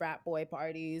stupid frat boy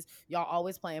parties, y'all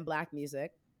always playing Black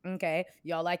music. Okay.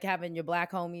 Y'all like having your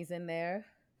Black homies in there.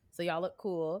 So y'all look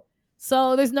cool.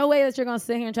 So there's no way that you're going to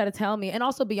sit here and try to tell me. And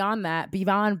also beyond that,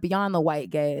 beyond the white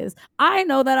gaze, I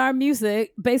know that our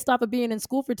music, based off of being in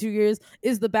school for 2 years,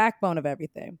 is the backbone of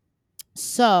everything.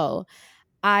 So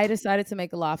I decided to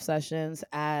make Loft Sessions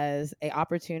as an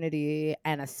opportunity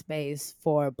and a space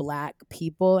for Black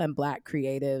people and Black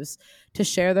creatives to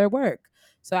share their work.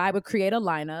 So I would create a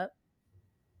lineup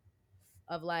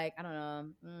of like, I don't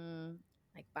know,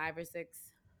 like 5 or 6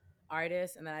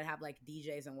 artists, and then I'd have like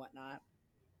DJs and whatnot.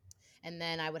 And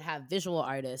then I would have visual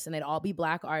artists, and they'd all be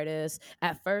Black artists.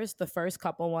 At first, the first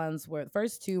couple ones were the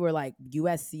first two were like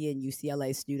USC and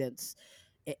UCLA students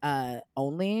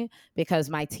only, because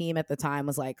my team at the time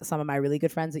was like some of my really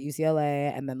good friends at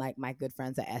UCLA and then like my good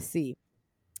friends at SC.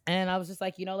 And I was just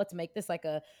like, let's make this like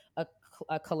a,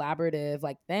 a collaborative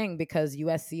like thing, because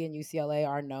USC and UCLA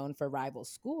are known for rival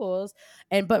schools,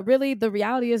 but really the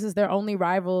reality is they're only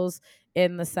rivals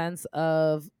in the sense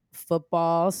of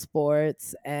football,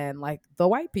 sports, and like the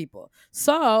white people.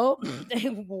 So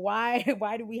why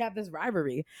do we have this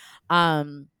rivalry?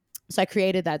 So I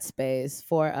created that space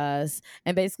for us,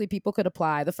 and basically people could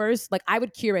apply. The first, like, I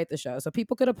would curate the show, so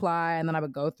people could apply, and then I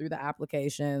would go through the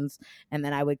applications, and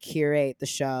then I would curate the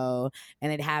show,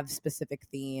 and it'd have specific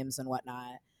themes and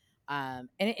whatnot. And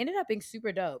it ended up being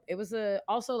super dope. It was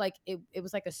also like it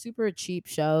was like a super cheap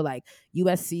show. Like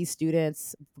USC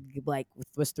students like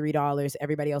was $3,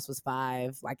 everybody else was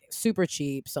 $5, like super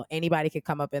cheap. So anybody could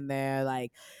come up in there.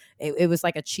 Like it was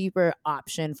like a cheaper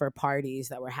option for parties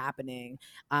that were happening.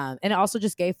 And it also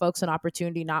just gave folks an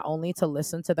opportunity not only to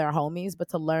listen to their homies, but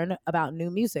to learn about new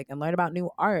music and learn about new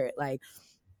art. Like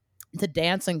to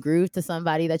dance and groove to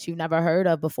somebody that you've never heard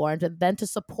of before, and then to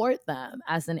support them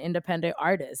as an independent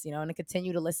artist, and to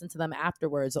continue to listen to them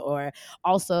afterwards. Or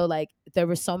also, like, there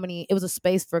were so many, it was a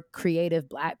space for creative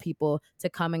Black people to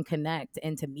come and connect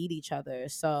and to meet each other.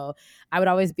 So I would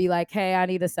always be like, hey, I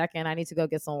need a second, I need to go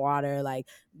get some water. Like,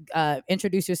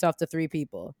 introduce yourself to 3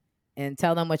 people and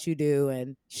tell them what you do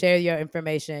and share your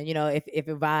information. If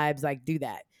it vibes, like, do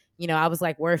that. I was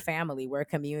like, we're family, we're a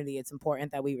community. It's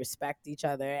important that we respect each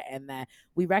other and that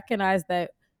we recognize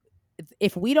that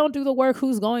if we don't do the work,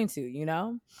 who's going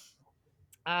to,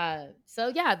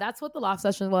 So yeah, that's what the loft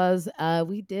session was.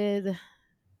 We did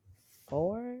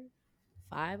 4,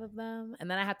 5 of them, and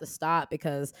then I had to stop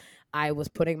because I was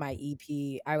putting my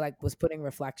EP, I like was putting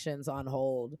Reflections on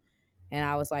hold, and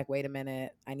I was like, wait a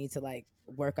minute, I need to like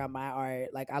work on my art.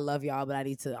 Like, I love y'all, but I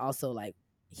need to also like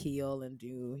heal and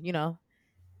do,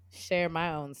 share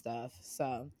my own stuff.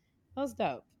 So that was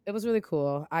dope. It was really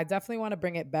cool. I definitely want to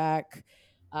bring it back.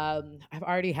 I've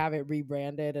already have it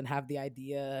rebranded and have the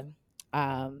idea.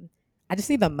 I just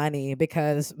need the money,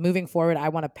 because moving forward, I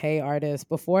want to pay artists.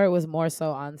 Before, it was more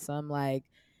so on some like,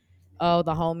 oh,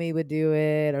 the homie would do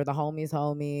it or the homie's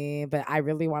homie. But I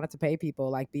really wanted to pay people,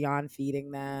 like, beyond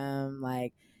feeding them,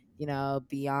 like,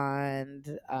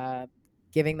 beyond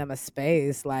giving them a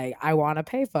space. Like, I want to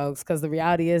pay folks, because the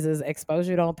reality is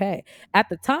exposure don't pay. At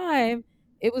the time,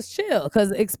 it was chill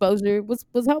because exposure was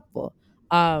helpful.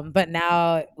 But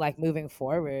now, like, moving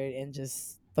forward in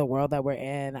just the world that we're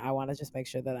in, I want to just make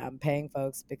sure that I'm paying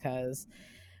folks, because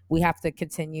we have to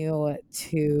continue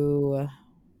to,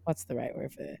 what's the right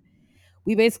word for it?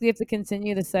 We basically have to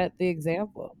continue to set the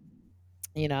example.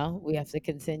 We have to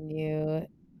continue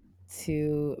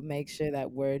to make sure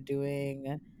that we're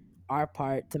doing our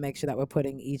part to make sure that we're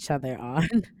putting each other on.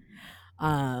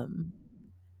 um,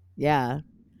 yeah,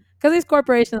 because these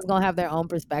corporations gonna have their own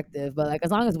perspective, but like,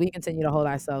 as long as we continue to hold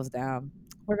ourselves down,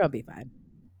 we're gonna be fine.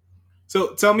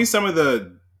 So tell me some of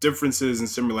the differences and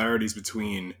similarities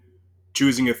between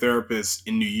choosing a therapist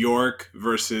in New York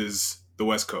versus the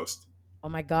West Coast. Oh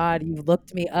my God, you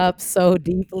looked me up so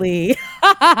deeply.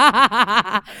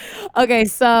 Okay,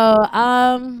 so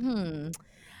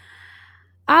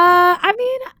I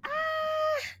mean,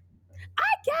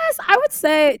 I guess I would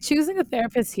say choosing a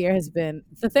therapist here has been,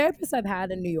 the therapists I've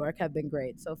had in New York have been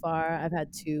great so far. I've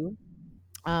had 2.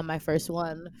 My first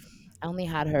one, I only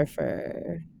had her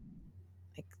for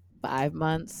like 5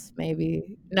 months,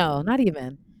 maybe. No, not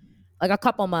even. Like a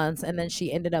couple months, and then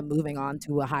she ended up moving on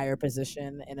to a higher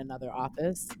position in another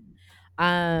office.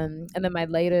 And then my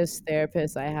latest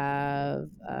therapist I have,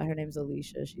 her name's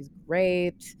Alicia. She's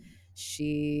great.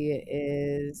 She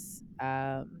is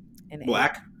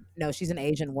Black? no, she's an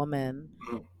Asian woman,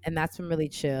 Mhm. and that's been really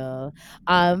chill.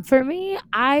 For me,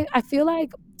 I feel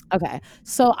like, okay,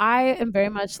 so I am very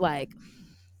much like,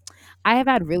 I have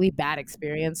had really bad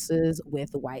experiences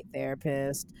with white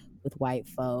therapists, with white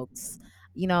folks.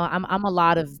 I'm a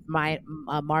lot of my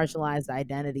marginalized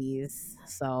identities,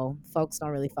 so folks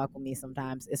don't really fuck with me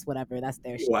sometimes. It's whatever, that's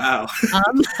their shit. Wow.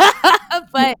 Um,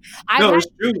 but I've No, had, it's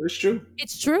true. It's true.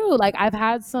 it's true. Like, I've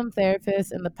had some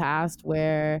therapists in the past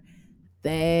where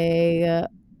they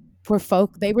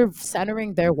they were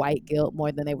centering their white guilt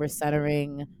more than they were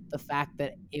centering the fact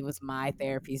that it was my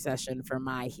therapy session for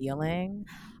my healing.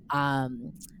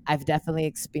 I've definitely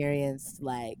experienced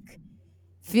like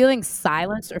feeling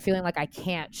silenced or feeling like I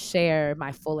can't share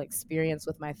my full experience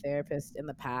with my therapist in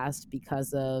the past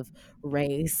because of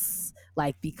race,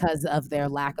 like because of their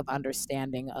lack of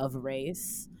understanding of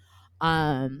race.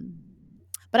 Um,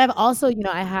 but I've also,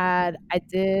 I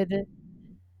did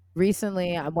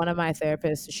recently, one of my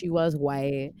therapists, she was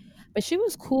white, but she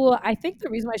was cool. I think the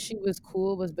reason why she was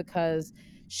cool was because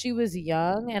she was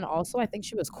young, and also I think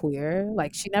she was queer.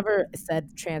 Like, she never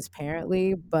said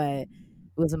transparently, but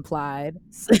it was implied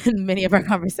in many of our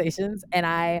conversations. And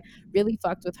I really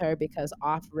fucked with her because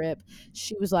off rip,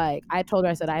 she was like, I told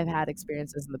her, I said, I've had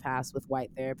experiences in the past with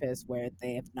white therapists where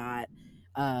they have not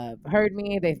heard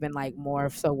me. They've been like more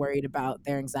so worried about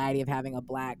their anxiety of having a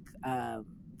black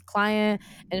client.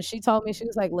 And she told me, she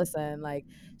was like, listen, like,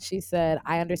 she said,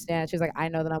 I understand. She's like, I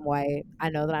know that I'm white. I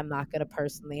know that I'm not going to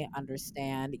personally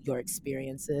understand your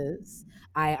experiences.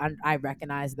 I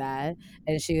recognize that.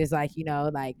 And she was like,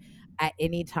 like, at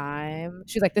any time,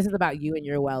 she's like, this is about you and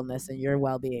your wellness and your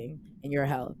well-being and your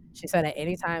health. She said, at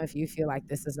any time, if you feel like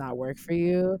this does not work for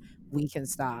you, we can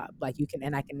stop. Like, you can,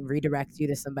 and I can redirect you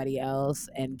to somebody else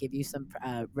and give you some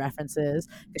references.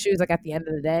 Because she was like, at the end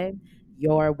of the day,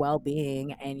 your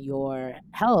well-being and your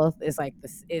health is like,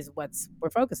 this is what's we're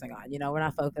focusing on. We're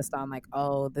not focused on like,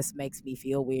 oh, this makes me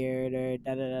feel weird or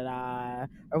da da da da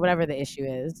or whatever the issue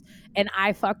is. And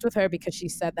I fucked with her because she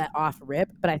said that off rip,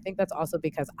 but I think that's also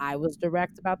because I was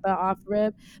direct about the off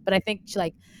rip. But I think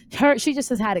she just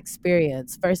has had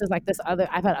experience versus like this other,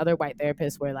 I've had other white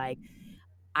therapists where like,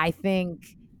 I think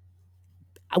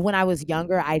when I was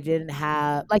younger, I didn't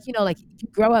have like, like, you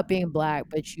grow up being black,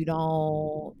 but you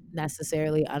don't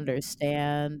necessarily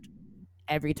understand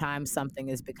every time something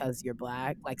is because you're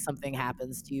black, like something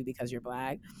happens to you because you're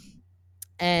black.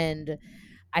 And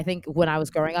I think when I was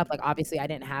growing up, like, obviously I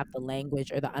didn't have the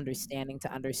language or the understanding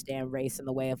to understand race in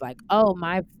the way of like, oh,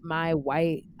 my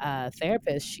white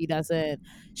therapist,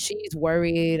 she's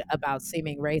worried about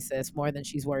seeming racist more than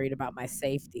she's worried about my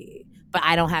safety. But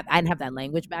I didn't have that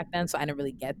language back then, so I didn't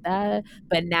really get that.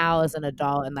 But now as an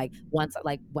adult, and like once,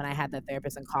 like when I had that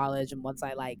therapist in college, and once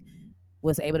I like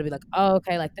was able to be like, oh,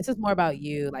 okay, like this is more about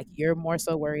you. Like, you're more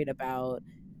so worried about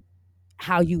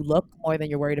how you look more than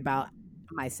you're worried about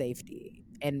my safety,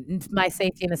 and my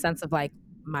safety in the sense of like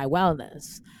my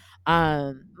wellness.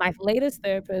 My latest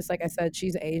therapist, like I said,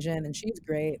 she's Asian and she's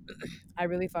great. I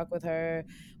really fuck with her.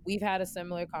 We've had a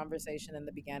similar conversation in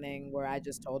the beginning where I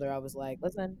just told her, I was like,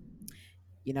 listen,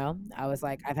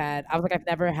 I've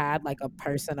never had like a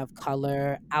person of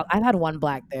color. I've had one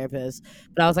black therapist,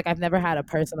 but I was like, I've never had a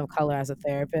person of color as a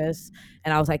therapist.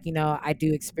 And I was like, I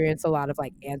do experience a lot of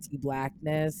like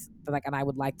anti-blackness, but like, and I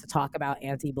would like to talk about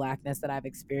anti-blackness that I've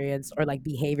experienced, or like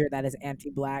behavior that is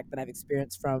anti-black that I've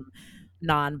experienced from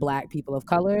non-black people of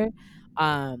color.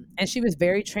 And she was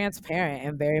very transparent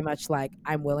and very much like,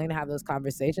 I'm willing to have those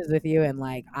conversations with you, and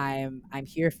like, I'm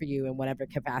here for you in whatever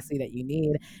capacity that you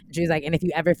need. And she was like, and if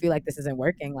you ever feel like this isn't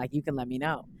working, like, you can let me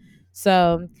know.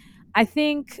 So I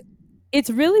think it's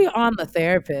really on the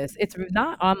therapist. It's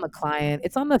not on the client.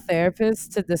 It's on the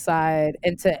therapist to decide,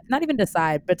 and to not even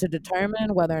decide, but to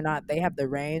determine whether or not they have the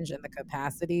range and the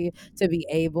capacity to be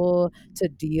able to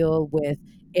deal with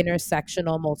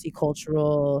intersectional,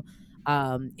 multicultural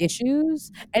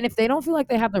issues. And if they don't feel like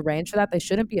they have the range for that, they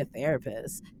shouldn't be a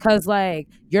therapist. Because like,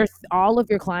 all of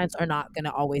your clients are not going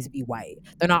to always be white.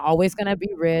 They're not always going to be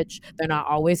rich. They're not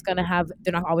always going to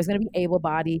be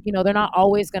able-bodied. They're not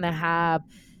always going to have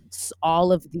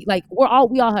all of the, like,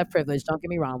 we all have privilege, don't get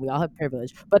me wrong, we all have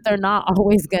privilege, but they're not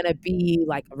always going to be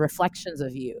like reflections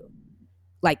of you,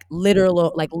 like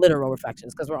literal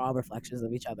reflections, because we're all reflections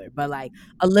of each other, but like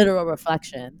a literal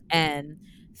reflection. And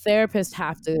therapists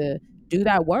have to do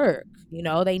that work.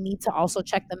 They need to also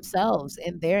check themselves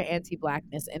in their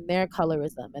anti-blackness, in their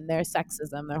colorism, and their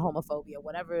sexism, their homophobia,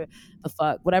 whatever the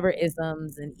fuck, whatever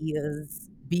isms and eas,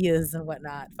 bias and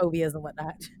whatnot, phobias and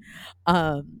whatnot.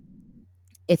 um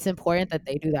it's important that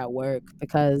they do that work,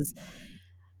 because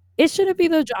it shouldn't be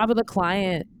the job of the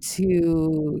client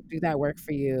to do that work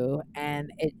for you.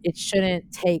 And it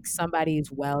shouldn't take somebody's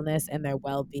wellness and their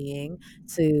well-being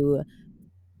to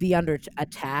be under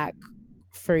attack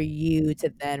for you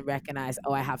to then recognize,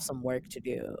 oh, I have some work to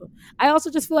do. I also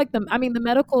just feel like the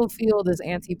medical field is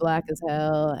anti-black as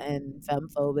hell and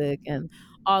femphobic and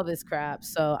all this crap.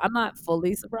 So I'm not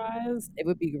fully surprised. It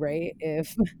would be great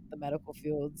if the medical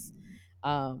fields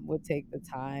would take the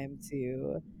time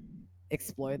to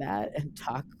explore that and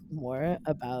talk more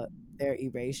about their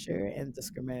erasure and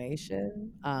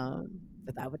discrimination.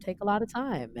 But that would take a lot of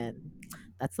time, and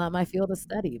that's not my field of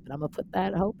study. But I'm gonna put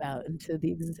that hope out into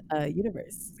the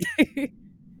universe.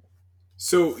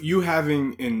 So you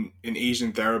having an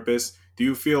Asian therapist, do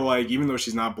you feel like even though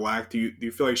she's not black, do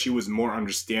you feel like she was more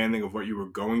understanding of what you were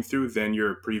going through than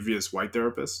your previous white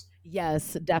therapist?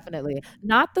 Yes, definitely.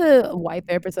 Not the white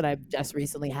therapist that I've just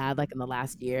recently had, like, in the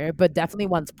last year, but definitely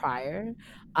ones prior.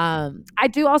 I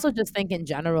do also just think in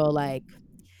general, like,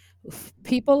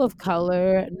 people of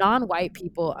color, non-white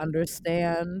people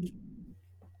understand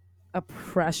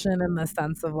oppression in the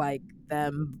sense of, like,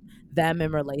 them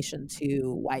in relation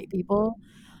to white people.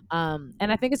 And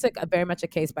I think it's like a very much a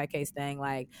case by case thing.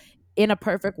 Like, in a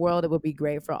perfect world, it would be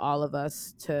great for all of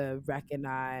us to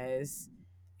recognize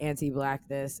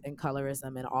anti-blackness and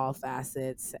colorism in all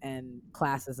facets and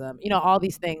classism, all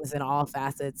these things in all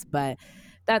facets, but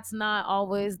that's not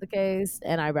always the case,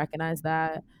 and I recognize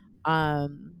that.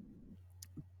 Um,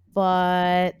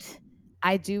 but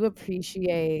I do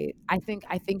appreciate I think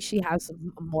she has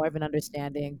more of an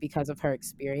understanding because of her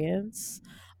experience.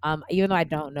 Even though I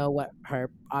don't know what her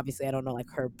obviously I don't know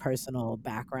like her personal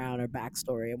background or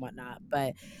backstory and whatnot,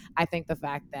 but I think the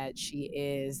fact that she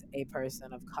is a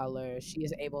person of color, she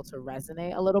is able to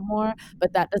resonate a little more.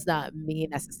 But that does not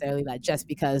mean necessarily that just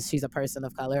because she's a person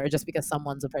of color or just because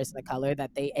someone's a person of color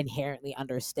that they inherently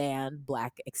understand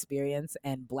black experience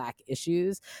and black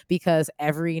issues, because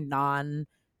every non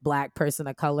black person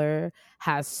of color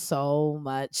has so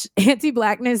much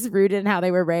anti-blackness rooted in how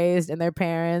they were raised and their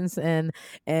parents and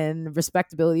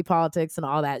respectability politics and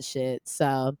all that shit.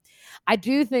 So I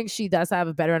do think she does have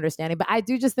a better understanding, but I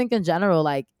do just think in general,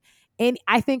 like, and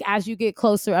I think as you get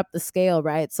closer up the scale,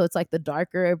 right? So it's like the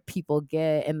darker people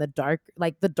get and the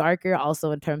darker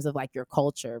also in terms of like your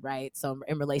culture, right? So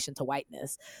in relation to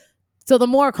whiteness. So the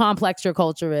more complex your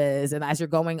culture is, and as you're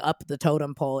going up the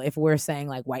totem pole, if we're saying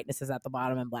like whiteness is at the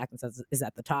bottom and blackness is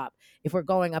at the top, if we're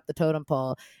going up the totem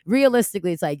pole,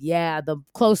 realistically, it's like, yeah, the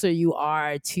closer you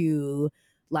are to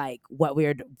like what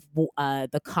we're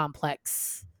the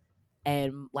complex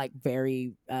and like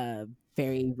very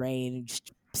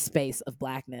ranged space of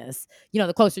blackness,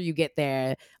 the closer you get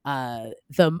there,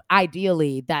 the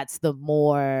ideally that's the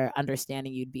more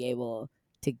understanding you'd be able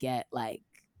to get like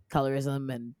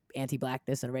colorism and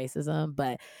anti-blackness and racism.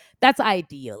 But that's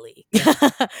ideally.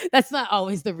 That's not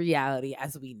always the reality,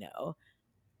 as we know.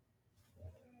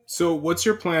 So what's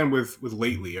your plan with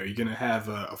lately? Are you gonna have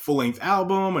a full length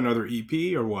album, another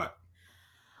EP, or what?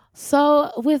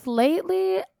 So with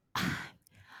lately,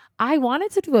 I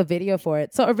wanted to do a video for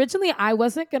it. So originally I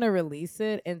wasn't going to release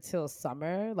it until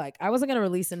summer. Like I wasn't going to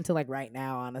release it until like right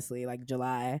now, honestly, like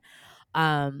July.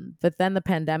 But then the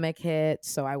pandemic hit,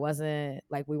 so I wasn't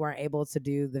like we weren't able to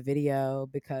do the video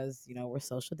because, we're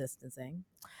social distancing.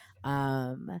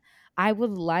 Um I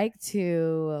would like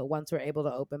to, once we're able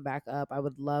to open back up, I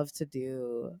would love to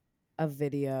do a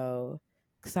video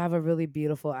cuz I have a really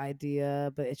beautiful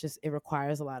idea, but it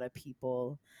requires a lot of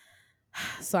people.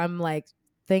 So I'm like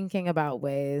thinking about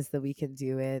ways that we can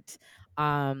do it.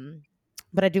 Um,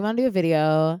 but I do want to do a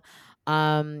video.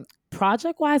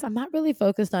 Project wise, I'm not really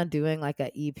focused on doing like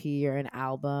a EP or an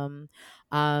album.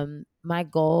 My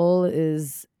goal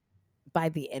is by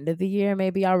the end of the year,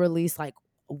 maybe I'll release like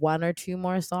one or two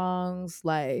more songs,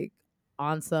 like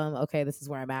on some, okay, this is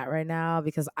where I'm at right now,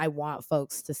 because I want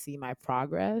folks to see my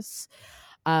progress.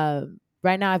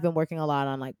 Right now I've been working a lot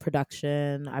on like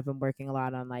production. I've been working a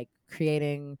lot on like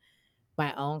creating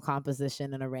my own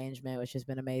composition and arrangement, which has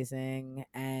been amazing,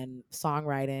 and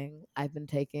songwriting. I've been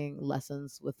taking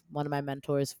lessons with one of my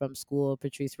mentors from school,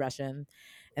 Patrice Rushen,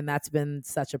 and that's been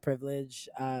such a privilege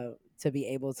to be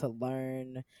able to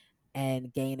learn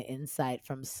and gain insight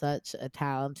from such a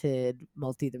talented,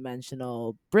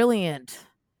 multidimensional, brilliant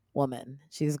woman.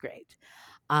 She's great.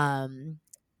 Um,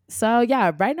 so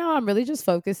yeah, right now I'm really just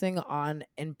focusing on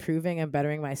improving and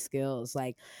bettering my skills,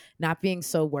 like not being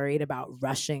so worried about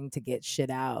rushing to get shit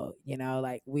out.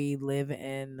 Like we live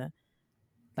in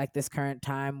like this current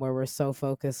time where we're so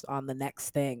focused on the next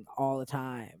thing all the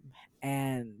time.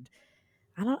 And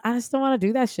I just don't want to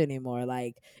do that shit anymore.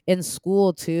 Like in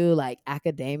school too, like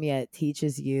academia, it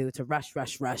teaches you to rush,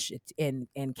 rush, rush. It's in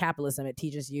capitalism, it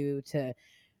teaches you to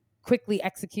quickly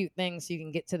execute things so you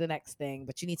can get to the next thing,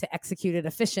 but you need to execute it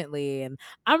efficiently. And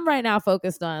I'm right now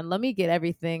focused on let me get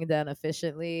everything done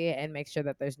efficiently and make sure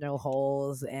that there's no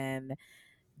holes and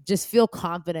just feel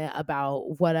confident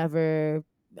about whatever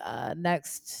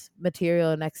next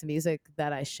material, next music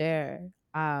that I share.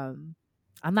 I'm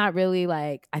not really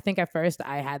like, I think at first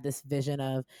I had this vision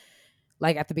of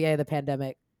like at the beginning of the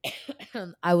pandemic,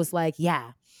 I was like,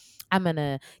 yeah, I'm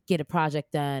gonna get a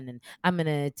project done and I'm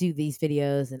gonna do these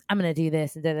videos and I'm gonna do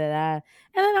this and da da da. And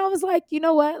then I was like, you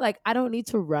know what? Like, I don't need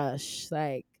to rush.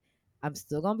 Like, I'm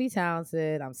still gonna be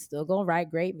talented. I'm still gonna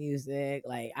write great music.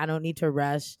 Like, I don't need to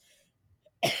rush.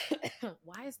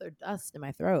 Why is there dust in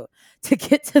my throat to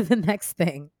get to the next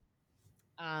thing?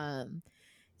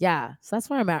 Yeah, so that's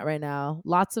where I'm at right now.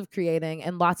 Lots of creating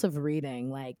and lots of reading.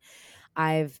 Like,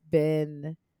 I've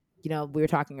been, we were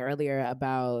talking earlier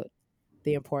about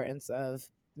the importance of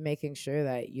making sure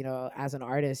that, as an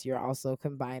artist, you're also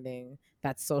combining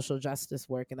that social justice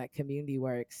work and that community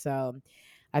work. So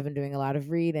I've been doing a lot of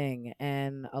reading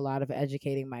and a lot of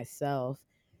educating myself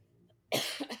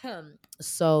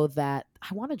so that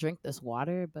I want to drink this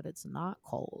water, but it's not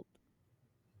cold.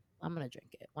 I'm going to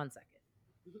drink it. 1 second.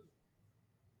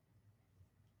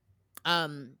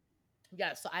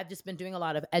 Yeah, so I've just been doing a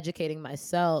lot of educating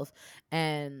myself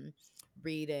and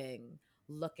reading,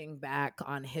 looking back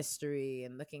on history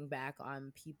and looking back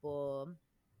on people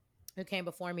who came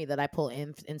before me that I pull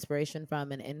inspiration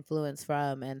from and influence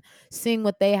from, and seeing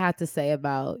what they had to say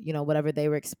about, whatever they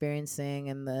were experiencing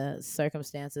and the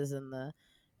circumstances and the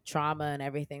trauma and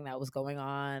everything that was going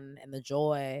on and the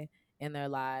joy in their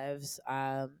lives.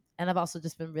 And I've also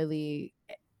just been really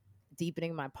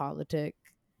deepening my politic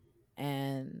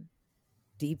and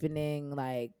deepening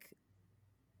like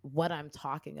what I'm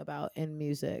talking about in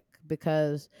music,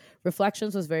 because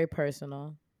Reflections was very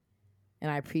personal and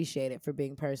I appreciate it for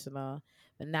being personal.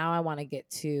 But now I want to get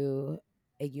to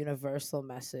a universal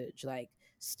message, like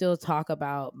still talk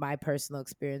about my personal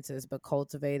experiences, but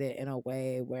cultivate it in a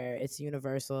way where it's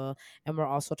universal. And we're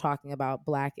also talking about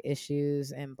Black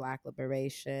issues and Black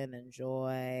liberation and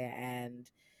joy, and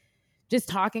just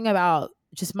talking about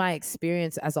just my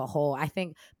experience as a whole. I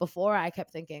think before I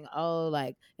kept thinking, oh,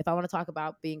 like if I want to talk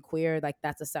about being queer, like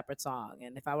that's a separate song.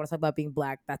 And if I want to talk about being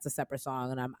Black, that's a separate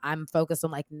song. And I'm focused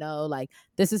on like, no, like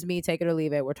this is me, take it or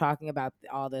leave it. We're talking about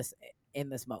all this in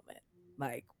this moment.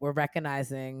 Like we're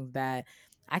recognizing that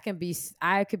I could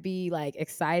be like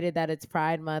excited that it's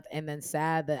Pride Month and then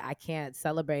sad that I can't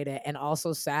celebrate it, and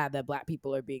also sad that Black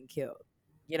people are being killed.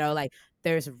 Like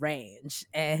there's range,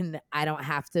 and I don't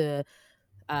have to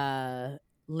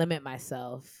limit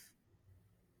myself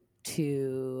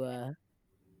to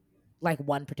like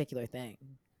one particular thing.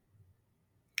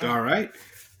 All right.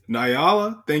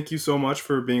 Nyala, thank you so much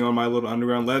for being on My Little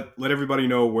Underground. Let everybody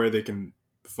know where they can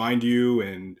find you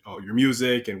and your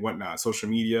music and whatnot, social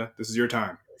media. This is your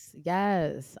time.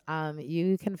 Yes.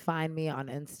 You can find me on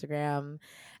Instagram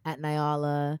at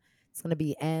Nyala. It's gonna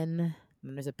be N,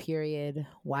 and there's a period,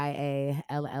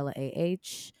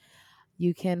 YALLAH.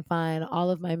 You can find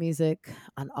all of my music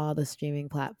on all the streaming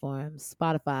platforms: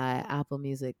 Spotify, Apple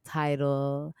Music,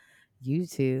 Tidal,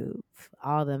 YouTube,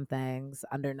 all them things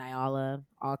under Nyala,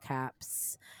 all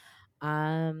caps.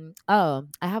 I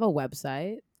have a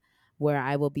website where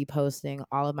I will be posting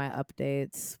all of my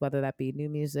updates, whether that be new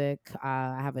music.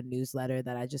 I have a newsletter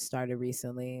that I just started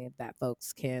recently that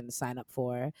folks can sign up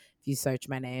for. If you search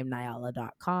my name,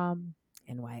 Nyala.com,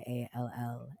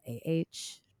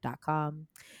 NYALLAH.com,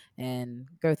 and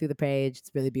go through the page.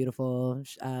 It's really beautiful.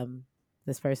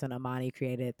 This person, Amani,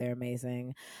 created. They're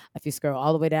amazing. If you scroll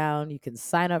all the way down, you can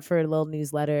sign up for a little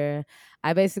newsletter.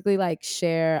 I basically like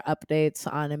share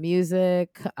updates on a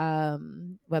music,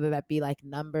 whether that be like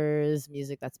numbers,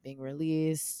 music that's being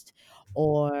released,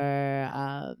 or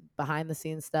behind the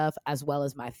scenes stuff, as well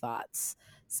as my thoughts.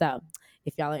 So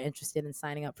if y'all are interested in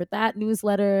signing up for that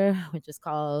newsletter, which is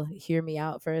called Hear Me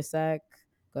Out for a Sec,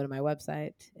 go to my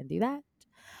website and do that.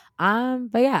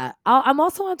 But yeah, I'm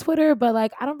also on Twitter, but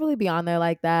like I don't really be on there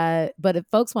like that. But if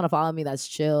folks want to follow me, that's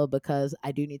chill, because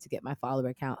I do need to get my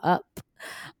follower count up.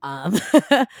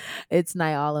 It's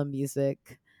Nyala Music.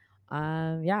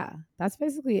 Yeah, that's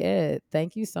basically it.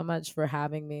 Thank you so much for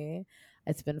having me.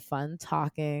 It's been fun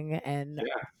talking and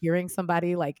hearing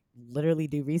somebody like literally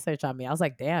do research on me. I was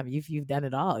like, damn, you've done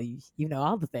it all. You know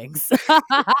all the things. That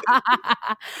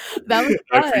was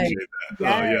fun. I appreciate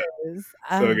that. Yes.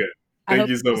 Oh yeah, so good. Thank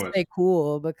you so much. Stay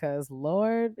cool, because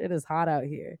Lord, it is hot out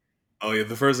here. Oh yeah,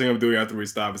 the first thing I'm doing after we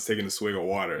stop is taking a swig of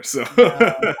water. So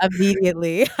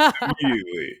Immediately.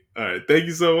 Immediately. All right. Thank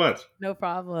you so much. No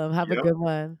problem. Have a good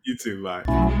one. You too. Bye.